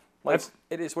 So,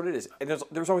 it is what it is. And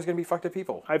there's always going to be fucked up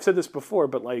people. I've said this before,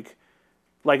 but like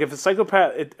if a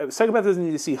psychopath doesn't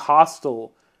need to see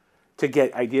Hostel to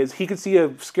get ideas. He could see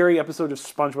a scary episode of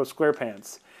SpongeBob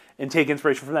SquarePants and take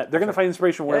inspiration from that. They're going to find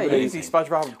inspiration Yeah, wherever you see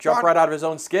SpongeBob jump right out of his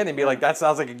own skin and be like, "That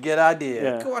sounds like a good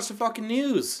idea." Yeah. Go watch the fucking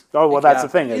news. Oh well, that's Yeah. the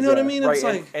thing. You is, know what I mean? Right, It's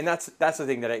like, and that's the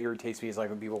thing that irritates me is like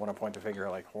when people want to point the finger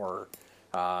at like horror,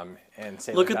 and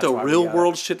say look like, at that's the why we real gotta-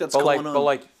 world shit that's but going on. But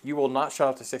like you will not shut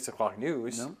off the 6 o'clock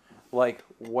news, like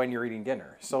when you're eating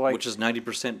dinner. So like, which is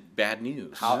 90% bad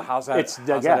news. how's that? It's- how's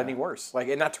yeah. that any worse? Like,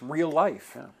 and that's real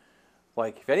life. Yeah.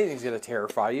 Like, if anything's gonna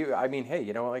terrify you, I mean,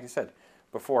 hey, like I said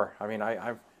before, I mean,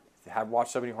 I've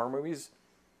watched so many horror movies.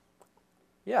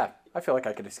 Yeah, I feel like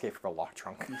I could escape from a locked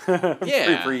trunk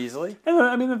Yeah. pretty easily. And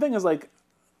I mean, the thing is, like,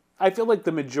 I feel like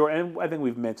the majority, and I think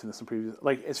we've mentioned this in previous,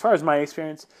 like, as far as my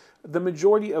experience, the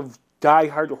majority of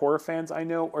die-hard horror fans I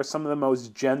know are some of the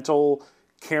most gentle,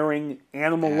 caring,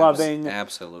 animal-loving.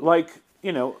 Absolutely. Like,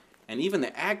 you know, And even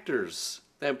the actors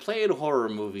that played horror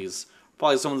movies,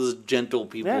 probably some of those gentle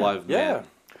people Yeah. I've Yeah. met.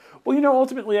 well, you know,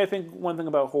 ultimately, I think one thing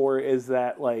about horror is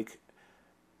that, like,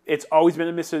 it's always been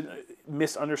a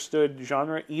misunderstood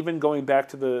genre, even going back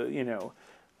to the,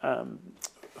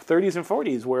 30s and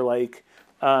 40s, where, like,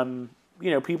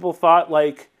 people thought,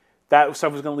 like, that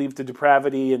stuff was going to lead to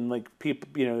depravity and, like, people,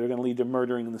 they're going to lead to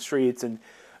murdering in the streets. And,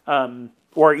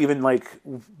 or even, like,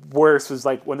 worse was,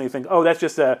 like, when they think, oh, that's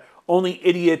just only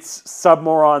idiots,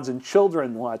 submorons, and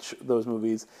children watch those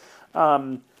movies.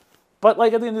 But,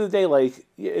 like, at the end of the day, like,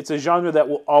 it's a genre that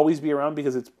will always be around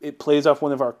because it plays off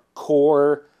one of our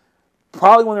core,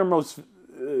 probably one of our most,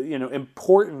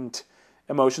 important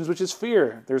emotions, which is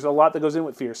fear. There's a lot that goes in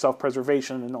with fear,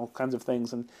 self-preservation, and all kinds of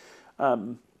things. And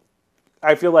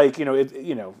I feel like,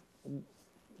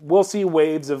 we'll see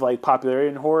waves of, like, popularity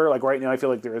in horror. Like, right now, I feel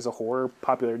like there is a horror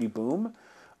popularity boom.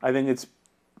 I think it's,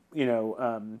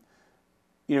 it's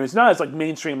not as, like,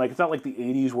 mainstream. Like, it's not like the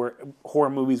 80s where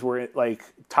horror movies were at, like,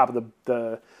 top of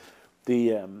the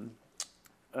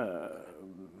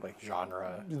Like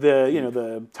genre.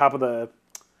 the top of the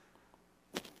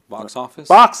Box office?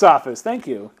 box office. Thank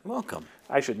you. Welcome.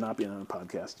 I should not be on a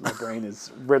podcast. My brain is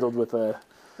riddled with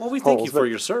Well, we thank Holes, you for but-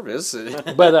 your service.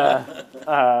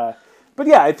 But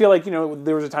yeah, I feel like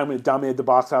there was a time when it dominated the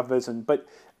box office, but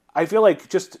I feel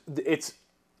like it's.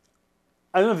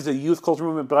 I don't know if it's a youth culture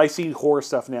movement, but I see horror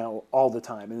stuff now all the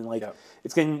time, and like Yep.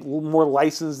 it's getting more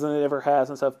licensed than it ever has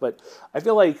and stuff. But I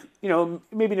feel like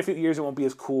maybe in a few years it won't be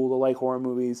as cool to like horror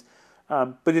movies,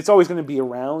 but it's always going to be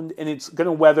around, and it's going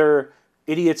to weather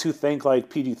idiots who think like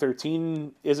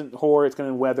PG-13 isn't horror. It's going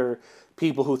to weather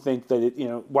people who think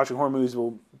that watching horror movies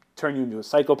will turn you into a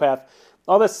psychopath.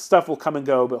 All this stuff will come and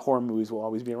go, but horror movies will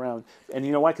always be around. And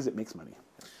you know why? Because it makes money.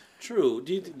 True.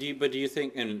 Do you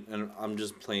think, and I'm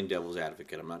just playing devil's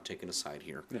advocate, I'm not taking a side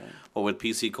here, but with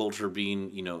PC culture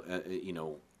being,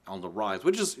 on the rise,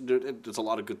 which is, there's a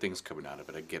lot of good things coming out of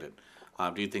it, I get it.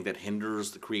 Do you think that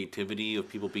hinders the creativity of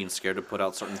people being scared to put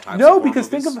out certain types of horror movies?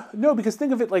 Because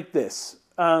think of it like this.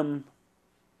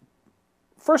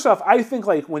 First off, I think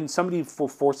like when somebody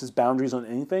forces boundaries on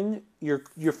anything, you're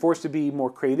forced to be more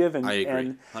creative. And I agree,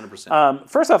 and 100%.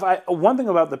 first off, one thing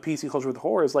about the PC culture with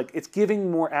horror is like it's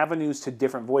giving more avenues to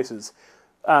different voices.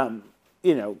 Like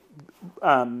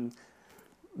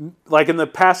in the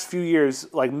past few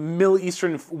years, like Middle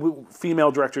Eastern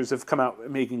female directors have come out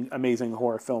making amazing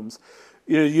horror films.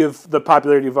 You have the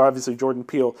popularity of obviously Jordan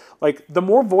Peele. Like the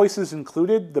more voices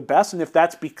included, the best. And if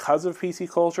that's because of PC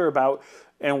culture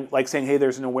and like saying, hey,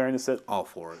 there's an awareness that. All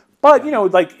for it. But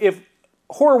like if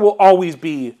horror will always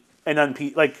be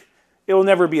it will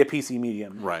never be a PC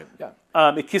medium. Right. Yeah.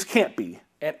 It just can't be.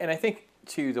 And I think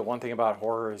too the one thing about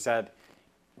horror is that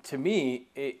to me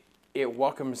it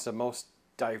welcomes the most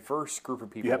diverse group of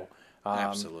people. Yep.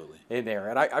 Absolutely. In there,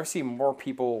 and I've seen more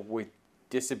people with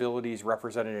disabilities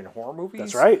represented in horror movies.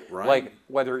 That's right. Right. Like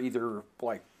whether either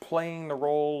like playing the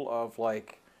role of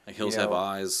like Hills Have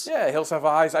Eyes. Yeah, Hills Have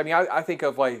Eyes. I mean, I think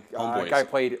of like a Homeboys. guy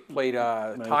played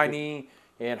Tiny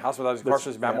in House Without His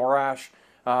Corpses, Matt Morash,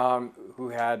 who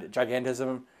had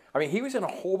gigantism. I mean, he was in a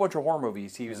whole bunch of horror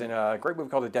movies. He was in a great movie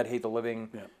called The Dead Hate the Living,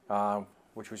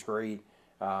 which was great.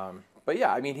 But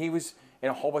yeah, I mean, he was in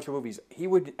a whole bunch of movies. He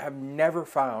would have never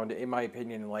found, in my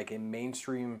opinion, like in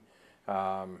mainstream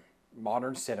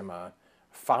modern cinema,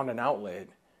 found an outlet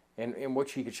in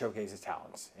which he could showcase his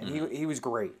talents. And he was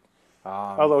great.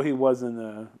 Although he was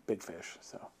in Big Fish,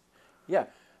 so. Yeah.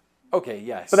 Okay.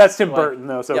 Yes. But that's Tim Burton,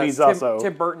 though, so he's also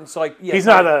Tim Burton's like. Yeah, he's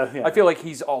not a. Yeah. I feel like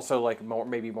he's also like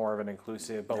maybe more of an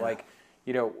inclusive, but like,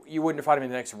 you know, you wouldn't find him in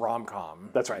the next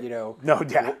rom-com. That's right. You know. No,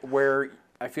 yeah. Where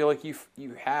I feel like you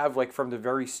have like from the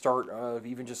very start of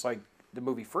even just like the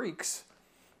movie Freaks,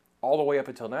 all the way up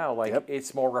until now, like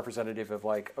it's more representative of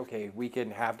like, okay, we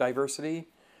can have diversity.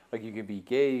 Like you could be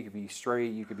gay, you could be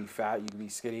straight, you could be fat, you could be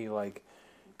skinny, like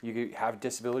you could have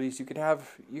disabilities, you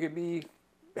could be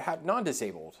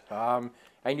non-disabled, and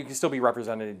you can still be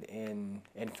represented in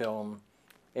film,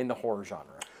 in the horror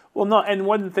genre. Well, no, and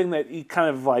one thing that you kind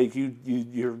of like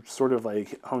you're sort of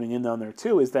like honing in on there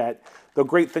too is that the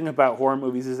great thing about horror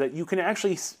movies is that you can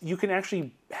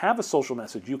actually have a social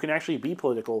message. You can actually be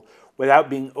political without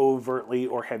being overtly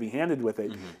or heavy-handed with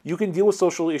it. Mm-hmm. You can deal with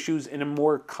social issues in a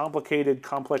more complicated,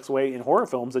 complex way in horror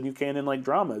films than you can in like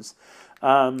dramas.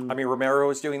 I mean, Romero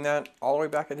was doing that all the way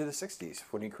back into the '60s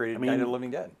when he created Night of the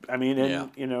Living Dead. I mean,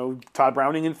 and you know, Todd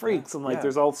Browning and Freaks, and like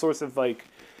there's all sorts of like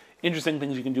interesting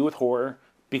things you can do with horror.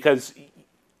 Because,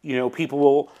 you know, people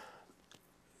will,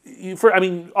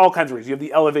 all kinds of reasons. You have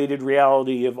the elevated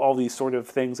reality of all these sort of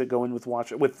things that go in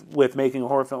with making a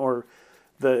horror film, or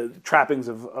the trappings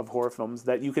of horror films,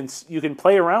 that you can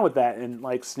play around with that and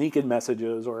like sneak in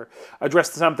messages or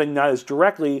address something not as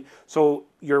directly. So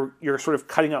you're sort of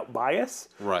cutting out bias.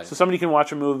 Right. So somebody can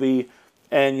watch a movie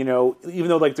and, you know, even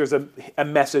though like there's a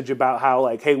message about how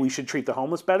like, hey, we should treat the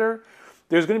homeless better,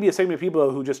 there's going to be a segment of people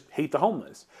who just hate the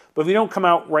homeless. But if you don't come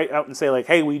out right out and say like,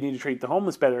 hey, we need to treat the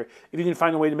homeless better, if you can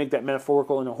find a way to make that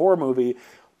metaphorical in a horror movie,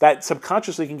 that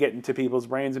subconsciously can get into people's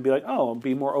brains and be like, oh,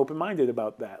 be more open-minded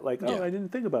about that. Like, oh, I didn't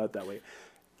think about it that way.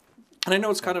 And I know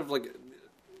it's kind of like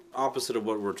opposite of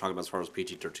what we're talking about as far as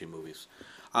PG-13 movies.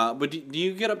 But do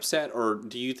you get upset, or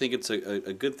do you think it's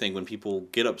a good thing when people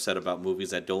get upset about movies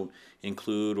that don't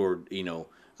include, or, you know,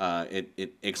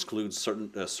 it excludes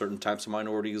certain types of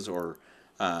minorities, or...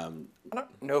 I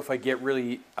don't know if I get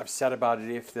really upset about it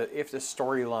if the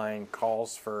storyline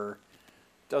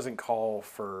doesn't call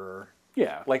for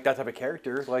like that type of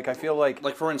character. Like I feel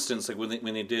like for instance, like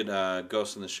when they did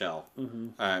Ghost in the Shell,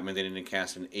 when they didn't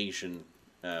cast an Asian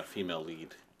female lead.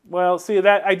 Well, see,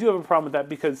 that I do have a problem with that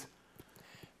because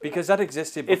that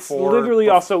existed before. It's literally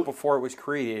also before it was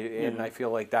created, and I feel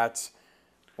like that's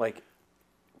like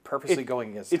purposely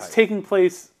going against. It's taking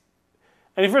place.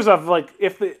 I mean, first off, like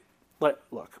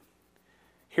look,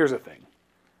 here's the thing.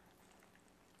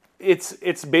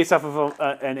 It's based off of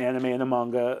an anime and a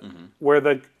manga, where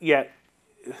that's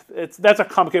a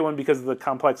complicated one because of the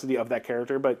complexity of that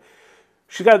character. But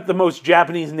she got the most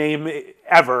Japanese name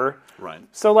ever, right?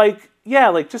 So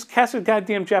just cast a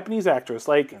goddamn Japanese actress.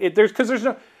 There's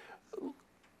no.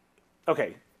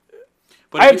 Okay,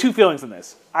 but I have two feelings in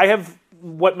this. I have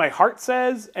what my heart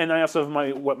says, and I also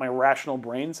have what my rational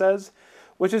brain says,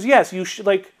 which is yes, you should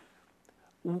like.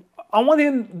 On one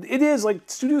hand, it is like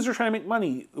studios are trying to make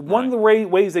money. One of the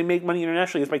ways they make money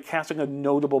internationally is by casting a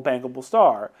notable, bankable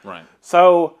star. Right.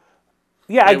 So,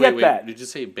 yeah, I get that. Did you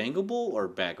say bangable or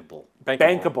baggable?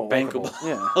 Bankable.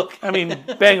 Yeah. Okay. I mean,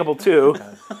 bangable too.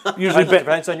 Usually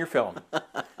depends on your film.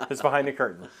 It's behind the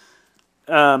curtain.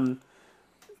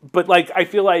 But like, I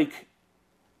feel like.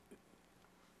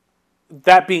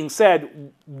 That being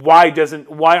said, why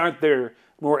aren't there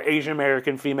more Asian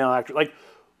American female actors?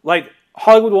 Like.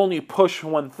 Hollywood will only push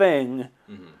one thing,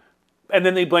 and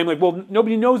then they blame like, well,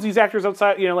 nobody knows these actors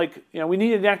outside. You know, we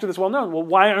need an actor that's well known. Well,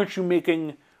 why aren't you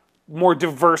making more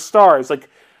diverse stars? Like,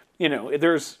 you know,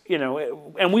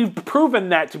 and we've proven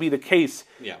that to be the case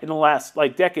in the last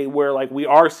like decade, where like we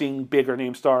are seeing bigger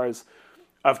name stars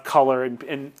of color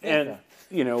and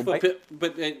you know. But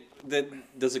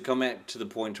does it come to the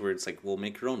point where it's like, well,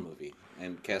 make your own movie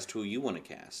and cast who you want to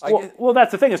cast? Well,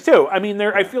 that's the thing is too. I mean,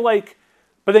 I feel like.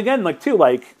 But again, like too,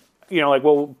 like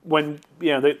well, when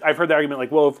I've heard the argument,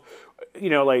 like, well, if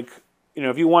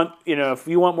if you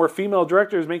want more female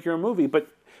directors, make your own movie, but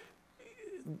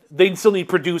they still need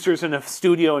producers and a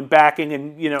studio and backing,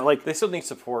 and they still need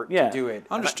support to do it.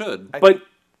 Understood.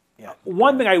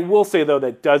 One thing I will say though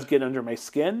that does get under my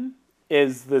skin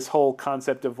is this whole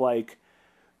concept of like,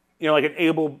 like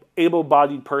an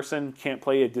able-bodied person can't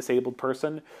play a disabled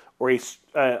person, or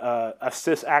a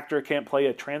cis actor can't play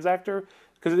a trans actor.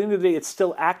 Because at the end of the day, it's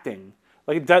still acting.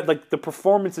 Like it does, like the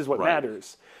performance is what Right.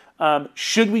 matters.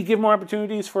 Should we give more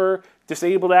opportunities for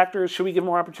disabled actors? Should we give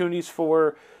more opportunities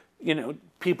for,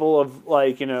 people of on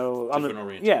Different yeah,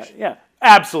 orientation. yeah,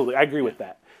 absolutely, I agree with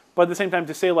that. But at the same time,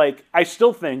 to say like, I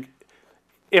still think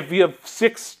if you have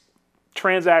 6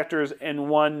 trans actors and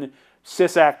 1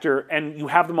 cis actor, and you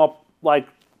have them all like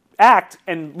act,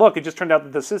 and look, it just turned out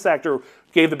that the cis actor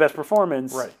gave the best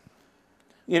performance. Right.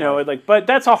 But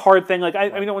that's a hard thing. Like, I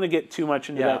don't want to get too much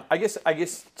into Yeah, that. I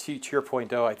guess to your point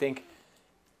though, I think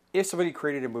if somebody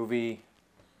created a movie,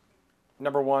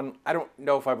 number one, I don't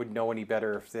know if I would know any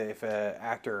better if an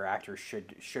actor or actress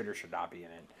should or should not be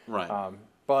in it. Right.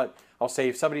 But I'll say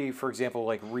if somebody, for example,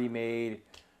 like remade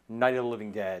Night of the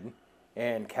Living Dead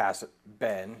and cast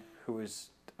Ben, who is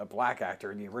a black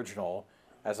actor in the original,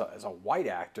 as a white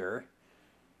actor,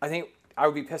 I think I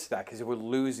would be pissed at that because it would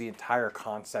lose the entire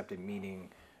concept and meaning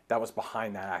that was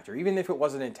behind that actor, even if it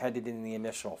wasn't intended in the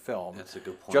initial film. That's a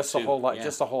good point, Just the too. whole Yeah.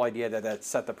 just the whole idea that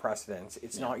set the precedence.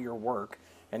 It's not your work,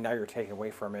 and now you're taking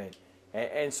away from it,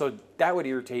 and so that would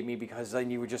irritate me because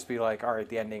then you would just be like, all right,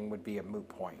 the ending would be a moot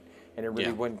point, and it really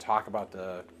Yeah. wouldn't talk about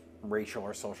the racial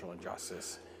or social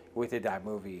injustice within that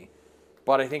movie.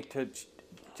 But I think to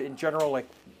in general, like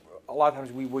a lot of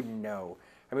times we wouldn't know.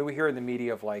 I mean, we hear in the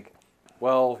media of like,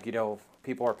 well,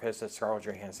 people are pissed that Scarlett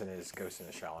Johansson is Ghost in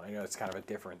the Shell. And I know it's kind of a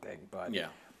different thing, but Yeah.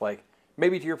 like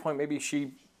maybe to your point, maybe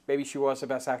she was the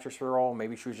best actress for the role.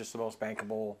 Maybe she was just the most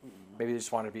bankable. Maybe they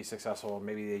just wanted to be successful.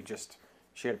 Maybe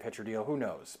she had a picture deal. Who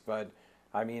knows? But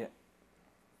I mean,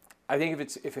 I think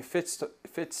if it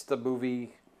fits the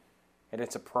movie and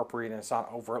it's appropriate and it's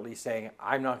not overtly saying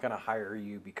I'm not going to hire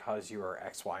you because you are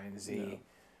X, Y, and Z,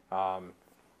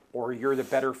 or you're the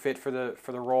better fit for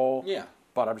the role. Yeah.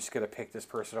 But I'm just going to pick this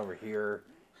person over here.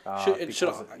 It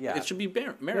should be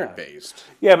merit based.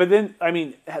 Yeah, but then, I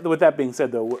mean, with that being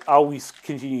said, though, I always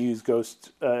continue to use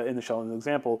Ghost in the Shell as an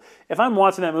example. If I'm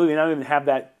watching that movie and I don't even have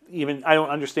that, I don't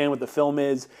understand what the film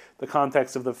is, the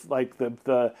context of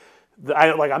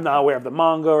I'm not aware of the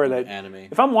manga or that Anime.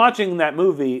 If I'm watching that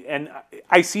movie and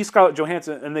I see Scarlett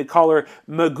Johansson and they call her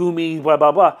Megumi, blah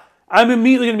blah blah, I'm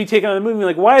immediately going to be taken out of the movie.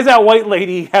 Like, why does that white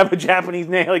lady have a Japanese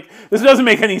name? Like, this doesn't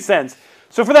make any sense.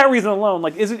 So for that reason alone,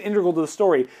 like, is it integral to the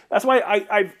story? That's why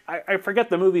I forget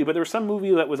the movie, but there was some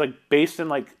movie that was like based in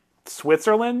like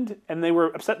Switzerland, and they were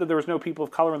upset that there was no people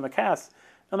of color in the cast.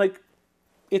 I'm like,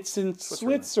 it's in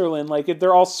Switzerland. Like,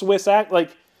 they're all Swiss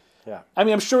like. Yeah. I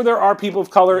mean, I'm sure there are people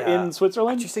of color Yeah. in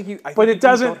Switzerland. I just think but you it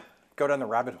doesn't. go down the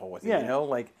rabbit hole with it. Yeah.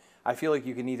 Like I feel like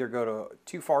you can either go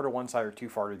too far to one side or too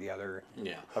far to the other.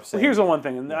 Yeah. Of Well, saying, here's the one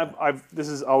thing, and this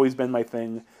has always been my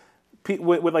thing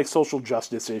with like social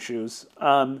justice issues.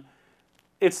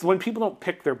 It's when people don't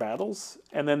pick their battles,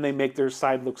 and then they make their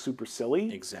side look super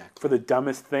silly. Exactly. For the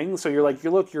dumbest thing. So you're like,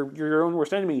 you're your own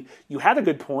worst enemy. You had a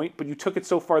good point, but you took it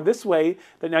so far this way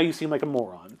that now you seem like a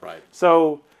moron. Right.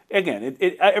 So again,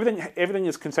 everything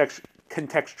is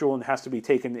contextual and has to be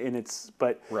taken in its.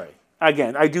 But Right.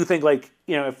 again, I do think like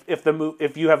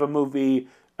if you have a movie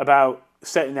about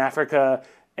set in Africa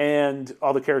and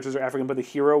all the characters are African, but the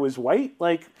hero is white,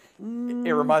 like.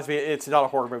 It reminds me. It's not a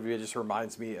horror movie. It just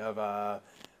reminds me of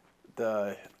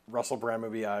the Russell Brand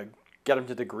movie, Get Him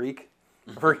to the Greek,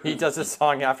 where he does a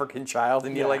song "African Child"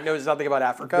 and he like knows nothing about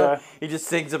Africa. Yeah. He just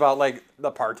sings about like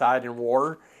the apartheid and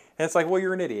war, and it's like, well,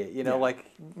 you're an idiot. Like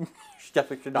you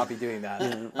definitely should not be doing that.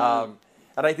 And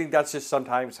I think that's just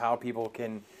sometimes how people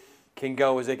can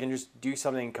go, is they can just do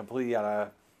something completely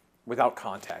without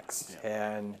context,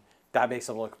 and that makes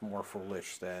them look more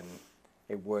foolish than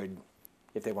it would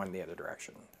if they went in the other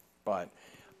direction. But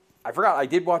I forgot, I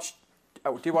did watch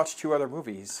 2 other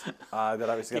movies that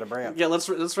I was going to bring up. Yeah,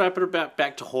 let's wrap it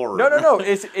back to horror. No.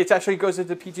 It's actually goes into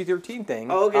the PG-13 thing.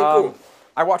 Oh, okay, cool.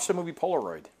 I watched the movie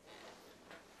Polaroid.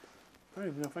 I don't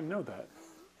even know if I know that.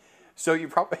 So you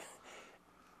probably...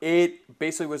 It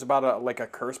basically was about a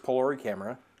cursed Polaroid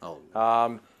camera.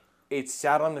 Oh. It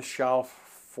sat on the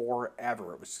shelf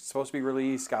forever. It was supposed to be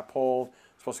released, got pulled.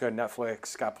 Supposed to go to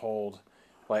Netflix, got pulled.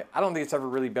 Like, I don't think it's ever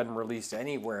really been released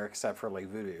anywhere except for like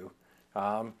Vudu.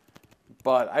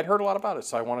 But I'd heard a lot about it,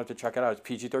 so I wanted to check it out. It's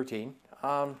PG-13.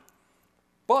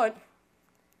 But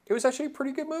it was actually a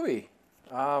pretty good movie.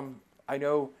 I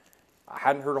know I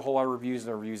hadn't heard a whole lot of reviews,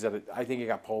 and the reviews that I think it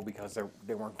got pulled because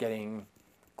they weren't getting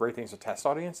great things with test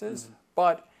audiences. Mm-hmm.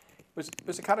 But it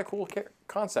was a kind of cool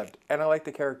concept, and I like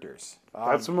the characters.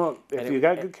 That's if you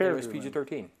got good characters. It was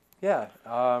PG-13. Yeah.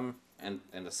 And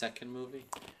the second movie?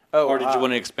 Oh, Or did you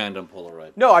want to expand on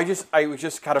Polaroid? No, it was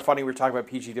just kind of funny. We were talking about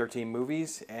PG-13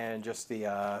 movies and just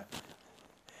the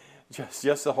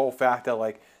just the whole fact that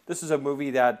like this is a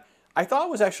movie that I thought it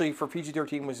was actually for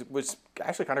PG-13 was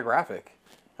actually kind of graphic,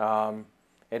 and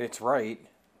it's right,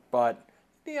 but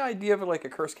the idea of like a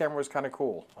curse camera was kind of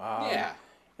cool. Yeah.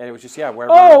 And it was just wherever.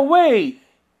 Oh wait.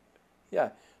 Yeah.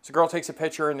 So a girl takes a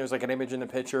picture and there's like an image in the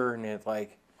picture and it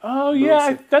like. Oh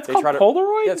yeah, moves. that's They called try to-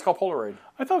 Polaroid. Yeah, it's called Polaroid.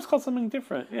 I thought it was called something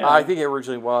different. Yeah, I think it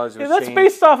originally was. It yeah, was that's changed.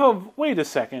 based off of. Wait a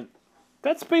second.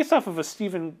 That's based off of a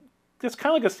Stephen. It's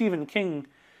kind of like a Stephen King,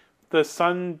 the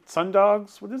Sun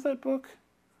Dogs. What is that book?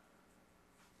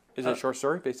 Is it a short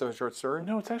story based on a short story?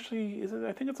 No, it's actually. Is it?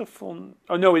 I think it's a full.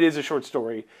 Oh no, it is a short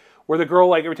story, where the girl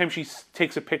like every time she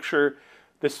takes a picture,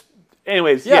 this.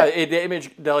 Anyways, Yeah, yeah, the image,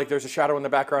 like there's a shadow in the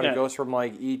background. Yeah. It goes from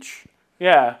like each.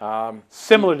 yeah.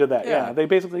 Similar to that. Yeah. yeah. They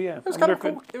basically It was kind of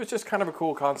cool. It was just kind of a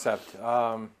cool concept.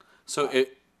 So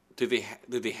did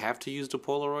they have to use the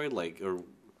Polaroid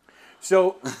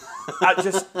So,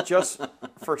 just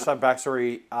for some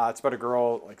backstory, it's about a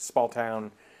girl, like small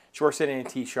town. She works in an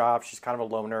antique shop. She's kind of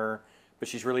a loner, but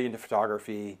she's really into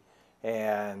photography.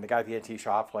 And the guy at the antique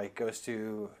shop like goes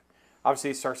to, obviously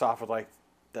it starts off with like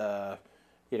the,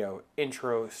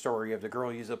 intro story of the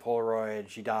girl uses a Polaroid,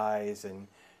 she dies, and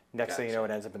next thing you know,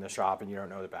 it ends up in the shop, and you don't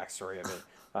know the backstory of it.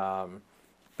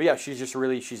 But yeah,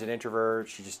 she's an introvert.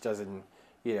 She just doesn't,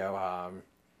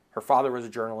 her father was a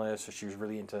journalist, so she was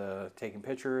really into taking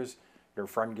pictures. Her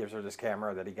friend gives her this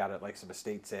camera that he got at like some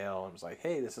estate sale and was like,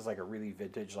 hey, this is like a really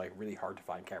vintage, like really hard to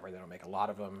find camera. They don't make a lot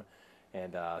of them.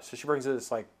 And so she brings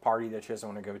this like party that she doesn't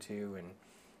want to go to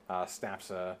and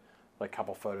snaps a like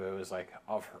couple photos like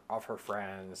of her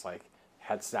friends, like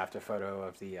had snapped a photo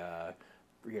of the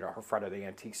her friend at the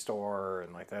antique store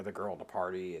and like the other girl at the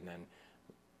party, and then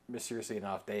mysteriously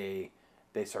enough they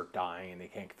start dying and they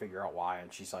can't figure out why,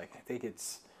 and she's like, I think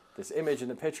it's this image in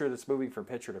the picture that's moving from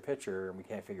picture to picture and we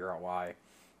can't figure out why.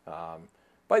 But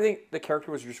I think the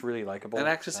character was just really likable. that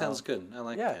actually sounds good. I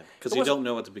like yeah. that because It you wasn't- don't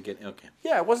know at the beginning. Okay.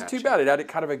 Yeah, it wasn't too Gotcha. bad. It had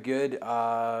kind of a good,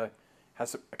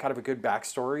 has a, kind of a good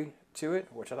backstory to it,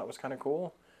 which I thought was kind of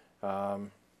cool.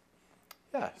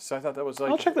 Yeah, so I thought that was like.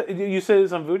 I'll check that. You said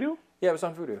it's on Vudu. Yeah, it was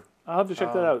on Vudu. I'll have to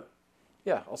check that out.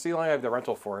 Yeah, I'll see how long I have the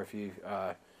rental for. If you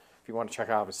want to check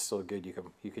out if it's still good,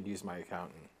 you could use my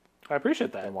account I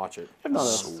appreciate that. and watch it. I've not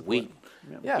Sweet.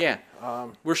 Yeah, Yeah.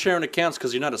 We're sharing accounts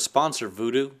because you're not a sponsor,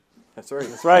 Voodoo. that's right.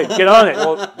 That's right. Get on it.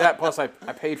 Well, that plus I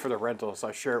paid for the rental, so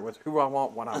I share it with who I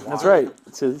want when I want. That's right.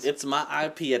 It's his. It's my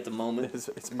IP at the moment.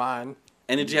 It's mine.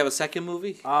 And did you have a second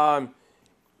movie?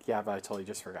 Yeah, but I totally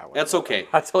just forgot what. That's okay.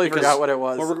 I totally Because forgot what it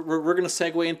was. We're going to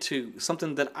segue into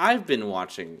something that I've been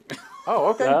watching. Oh,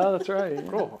 okay. That's right. Yeah.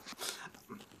 Cool.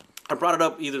 I brought it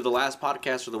up either the last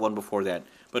podcast or the one before that.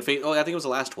 But I think it was the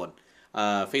last one.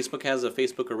 Facebook has a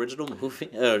Facebook original movie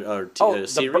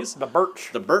series. The Birch.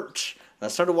 The Birch. I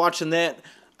started watching that.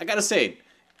 I gotta say,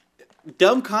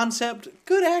 dumb concept,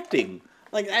 good acting.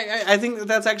 Like I think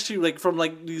that's actually like from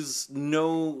like these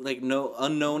no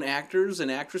unknown actors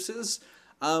and actresses.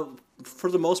 For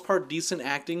the most part, decent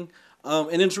acting.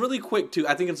 And it's really quick too.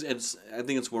 I think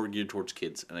it's more geared towards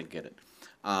kids, and I get it.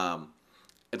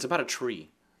 It's about a tree.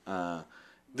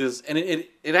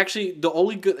 It actually the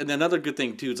only good and another good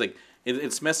thing too is like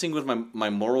it's messing with my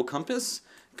moral compass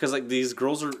because like these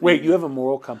girls are. Wait, you have a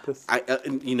moral compass?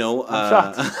 I'm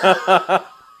shocked.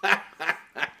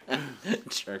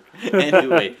 Jerk.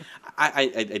 Anyway,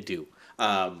 I do.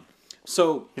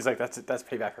 So He's like, that's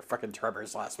payback for fucking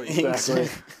Trevor's last week. Exactly.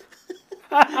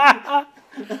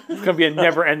 It's gonna be a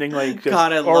never-ending like just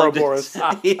God, I loved Ouroboros.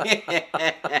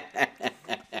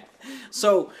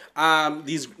 So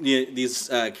these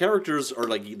characters are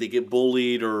like they get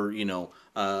bullied or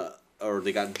or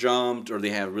they got jumped or they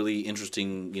have really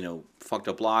interesting fucked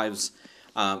up lives,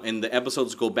 and the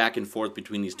episodes go back and forth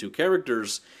between these two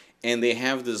characters, and they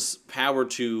have this power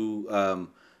to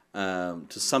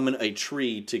summon a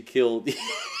tree to kill the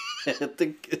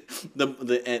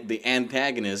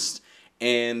antagonist,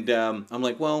 and I'm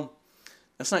like, well,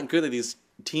 that's not good that these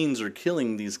teens are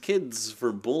killing these kids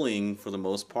for bullying for the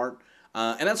most part.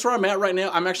 And that's where I'm at right now.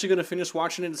 I'm actually going to finish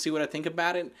watching it and see what I think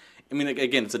about it. I mean,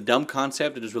 again, it's a dumb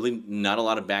concept. There's really not a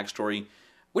lot of backstory,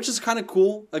 which is kind of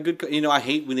cool. I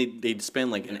hate when they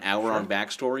spend like an hour on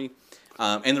backstory.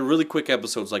 And they're really quick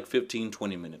episodes, like 15,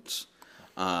 20 minutes.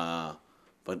 But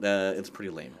it's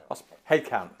pretty lame.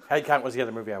 Headcount. Headcount was the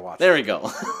other movie I watched. There we go.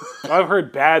 I've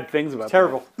heard bad things about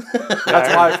Terrible. That's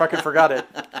why I fucking forgot it.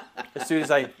 As soon as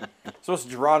it's the most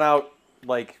drawn out,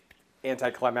 like,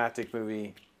 anticlimactic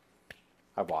movie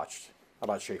I watched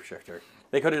about Shapeshifter.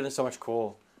 They could have done so much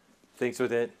cool things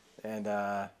with it, and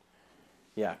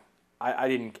yeah, I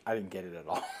didn't get it at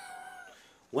all.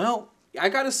 Well, I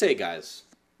gotta say, guys,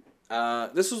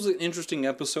 this was an interesting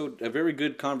episode. A very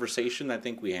good conversation I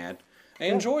think we had. I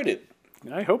enjoyed it.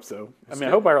 I hope so. I mean,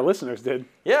 I hope our listeners did.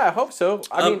 Yeah, I hope so.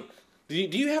 I mean, do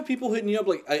you have people hitting you up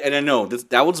like? And I know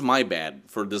that was my bad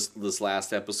for this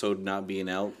last episode not being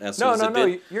out as soon as it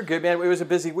did. you're good, man. It was a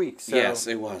busy week. So. Yes,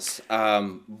 it was.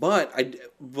 But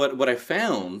what I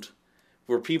found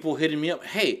were people hitting me up.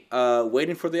 Hey,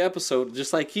 waiting for the episode,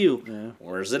 just like you. Yeah.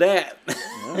 Where's it at?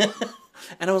 Yeah.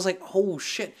 And I was like, oh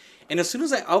shit! And as soon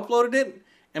as I uploaded it,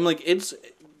 I'm like, it's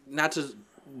not to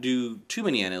do too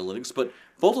many analytics, but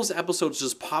both those episodes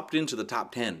just popped into the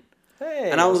top 10. Hey,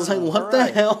 and I was like, what the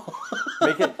hell?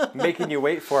 Making you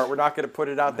wait for it. We're not going to put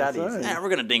it out that easy. We're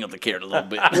going to ding up the carrot a little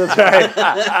bit. That's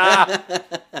right.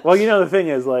 Well, the thing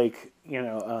is, like,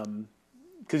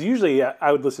 because usually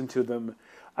I would listen to them.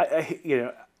 I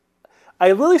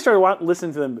really started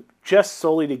listening to them just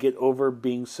solely to get over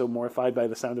being so mortified by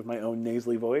the sound of my own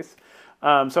nasally voice.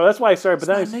 So that's why I started.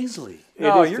 But it's not nasally.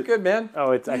 No, you're good, man.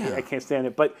 Oh, I can't stand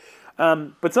it. But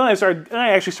then I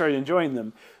actually started enjoying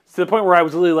them to the point where I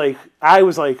was really like,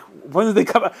 when did they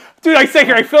come out? Dude, I sat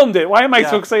here, I filmed it. Why am I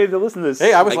so excited to listen to this?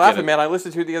 Hey, I was laughing, man. I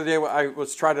listened to it the other day. I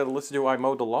was trying to listen to it while I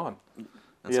mowed the lawn.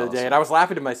 The other day, and I was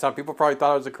laughing to myself. People probably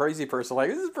thought I was a crazy person. Like,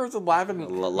 is this person laughing?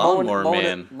 Lawnmower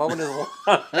man. Mowing his lawn.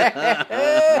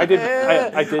 I did.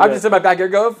 I'm just in my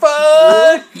backyard going,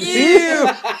 "Fuck you!"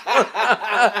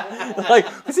 Like,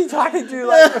 who's he talking to?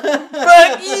 Like,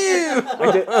 "Fuck you!"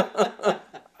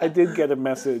 I did get a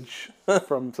message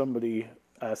from somebody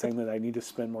saying that I need to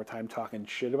spend more time talking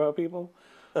shit about people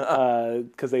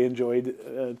because they enjoyed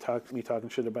me talking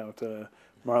shit about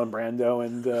Marlon Brando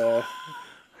and.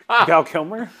 Val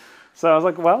Kilmer. So I was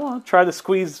like, well, I'll try to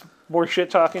squeeze more shit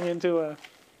talking into a...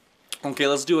 Okay,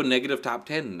 let's do a negative top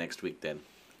 10 next week then.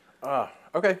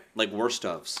 Okay. Like worst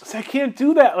ofs. So I can't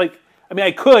do that. Like, I mean,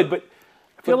 I could, but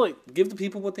I feel like... Give the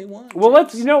people what they want. Well,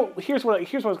 let's, here's what I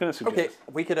was going to suggest. Okay,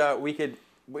 we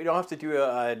don't have to do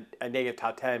a negative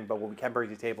top 10, but what we can bring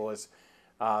to the table is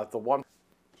the one...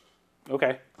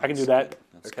 Okay, I can do that.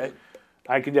 Okay. Good.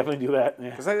 I can definitely do that.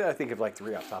 Because I think of like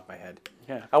 3 off the top of my head.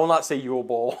 Yeah. I will not say Yule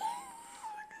Bowl.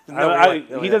 He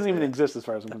doesn't even exist as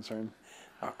far as I'm concerned.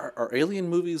 Are alien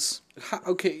movies...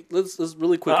 Okay, let's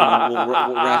really quick, and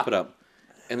we'll wrap it up.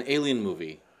 An alien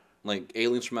movie, like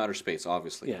Aliens from Outer Space,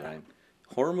 obviously, right?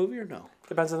 Horror movie or no?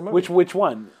 Depends on the movie. Which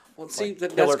one? Well, see,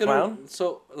 Killer that's gonna... Clown?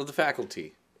 So, The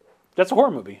Faculty. That's a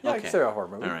horror movie. Yeah, I consider it a horror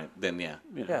movie. All right, then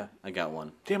Yeah. I got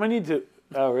one. Damn, I need to...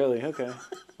 Oh, really? Okay.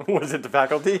 Was it The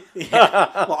Faculty?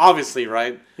 Well, obviously,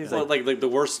 right? He's like the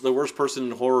worst person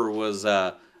in horror was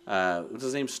what's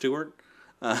his name? Stewart.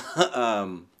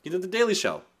 He did the Daily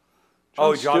Show.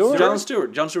 Jon Stewart. Jon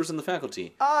Stewart. Jon Stewart's in The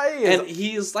Faculty, and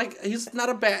he's not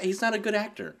a good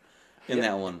actor in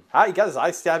that one. He got his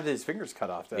eye stabbed and his fingers cut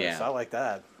off, though. Yeah. So I like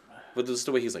that. But just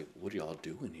the way he's like, "What are y'all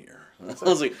doing here?" I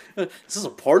was like, "Is this a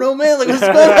porno, man? Like, what's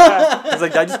going on?" He's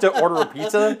like, "Did I just order a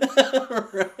pizza?"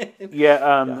 Right.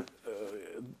 Yeah.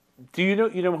 Do you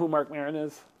know who Mark Maron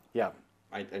is? Yeah.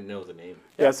 I know the name.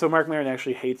 Yeah. So Mark Maron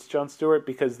actually hates Jon Stewart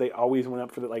because they always went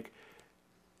up for the like.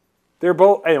 They're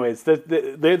both, anyways. They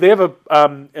have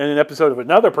in an episode of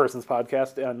another person's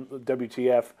podcast on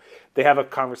WTF. They have a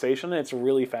conversation. And it's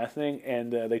really fascinating,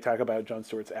 and they talk about Jon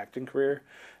Stewart's acting career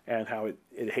and how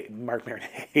Mark Maron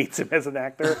hates him as an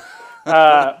actor,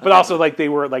 but also like they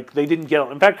didn't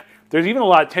get. In fact, there's even a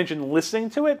lot of tension listening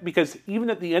to it because even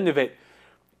at the end of it,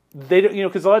 they don't,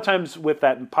 because a lot of times with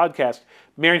that podcast,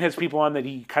 Maron has people on that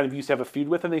he kind of used to have a feud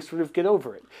with, and they sort of get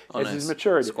over it as he's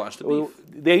matured. Squash the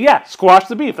beef. Squash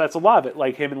the beef. That's a lot of it.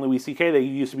 Like him and Louis C.K., they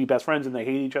used to be best friends and they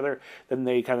hate each other. Then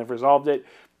they kind of resolved it.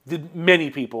 Did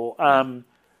many people.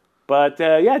 But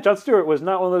Jon Stewart was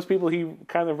not one of those people he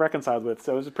kind of reconciled with.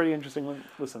 So it was a pretty interesting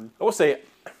listen. I will say,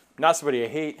 not somebody I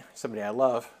hate, somebody I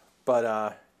love.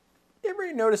 But you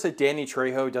ever notice that Danny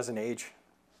Trejo doesn't age?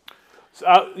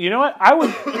 So, you know what?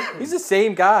 He's the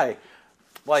same guy.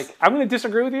 Like, I'm going to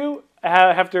disagree with you.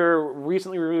 After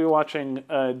recently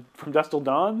rewatching From Dusk Till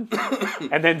Dawn,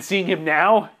 and then seeing him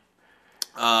now,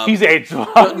 he's aged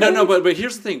well. No, but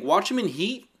here's the thing: watch him in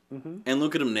Heat, and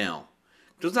look at him now.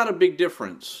 There's not a big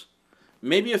difference.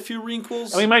 Maybe a few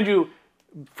wrinkles. I mean, mind you,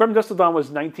 From Dusk Till Dawn was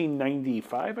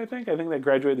 1995. I think they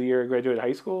graduated the year I graduated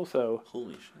high school. So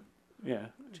holy shit! Yeah.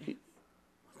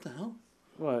 What the hell?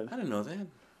 What? I didn't know that.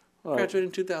 What? Graduated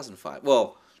in 2005.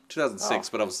 Well, 2006,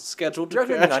 but I was scheduled to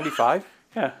graduated in graduate. 95?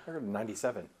 Yeah. I graduated in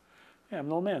 97. Yeah, I'm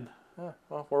an old man.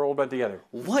 Well, we're old men together.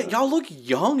 What? Y'all look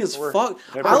young as fuck.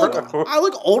 Yeah, I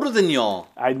look older than y'all.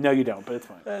 I know you don't, but it's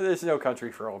fine. There's no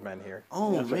country for old men here.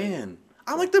 Oh, man.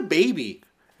 I'm like the baby.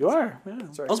 You are. Yeah.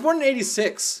 That's right. I was born in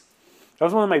 86. That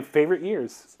was one of my favorite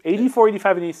years. 84,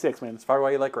 85, and 86, man. That's probably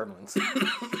why you like Gremlins.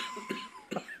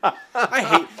 I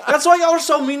hate. That's why y'all are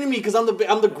so mean to me because I'm the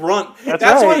grunt. That's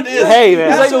right. what it is. Hey, man.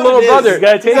 That's He's like what the little it is. brother. You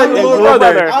gotta take I'm it the as little little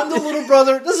brother. brother. I'm the little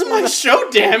brother. This is my show,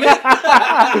 damn it.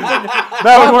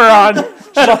 That one we're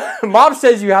on. Mom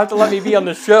says you have to let me be on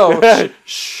the show.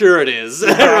 Sure it is.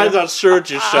 Right on, sure it's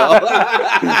your show.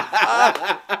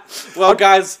 Well,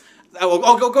 guys,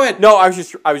 go ahead. No, I was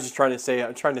just trying to say.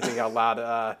 I'm trying to think out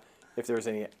loud if there's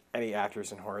any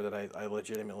actors in horror that I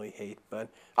legitimately hate, but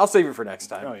I'll save it for next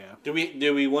time. Oh yeah. Do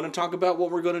we want to talk about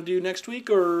what we're going to do next week,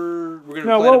 or we're going to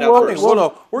No, plan it out we'll- first? Well,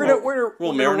 no, we're gonna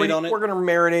marinate on it? We're gonna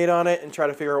marinate on it and try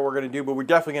to figure out what we're gonna do, but we're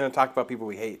definitely gonna talk about people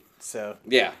we hate. So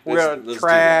Yeah, we're let's gonna do that.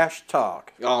 trash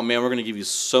talk. Oh man, we're going to give you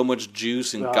so much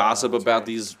juice and gossip about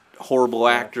these horrible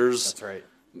actors. That's right.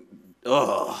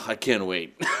 Oh, I can't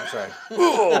wait. That's right.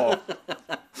 Oh.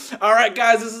 All right,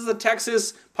 guys, this is the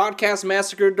Texas Podcast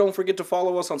Massacre. Don't forget to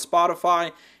follow us on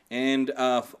Spotify and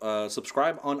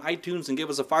subscribe on iTunes and give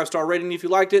us a 5-star rating if you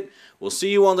liked it. We'll see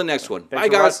you on the next one. Bye,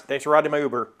 guys. Thanks for riding my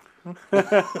Uber. I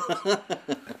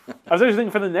was actually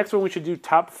thinking for the next one we should do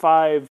top 5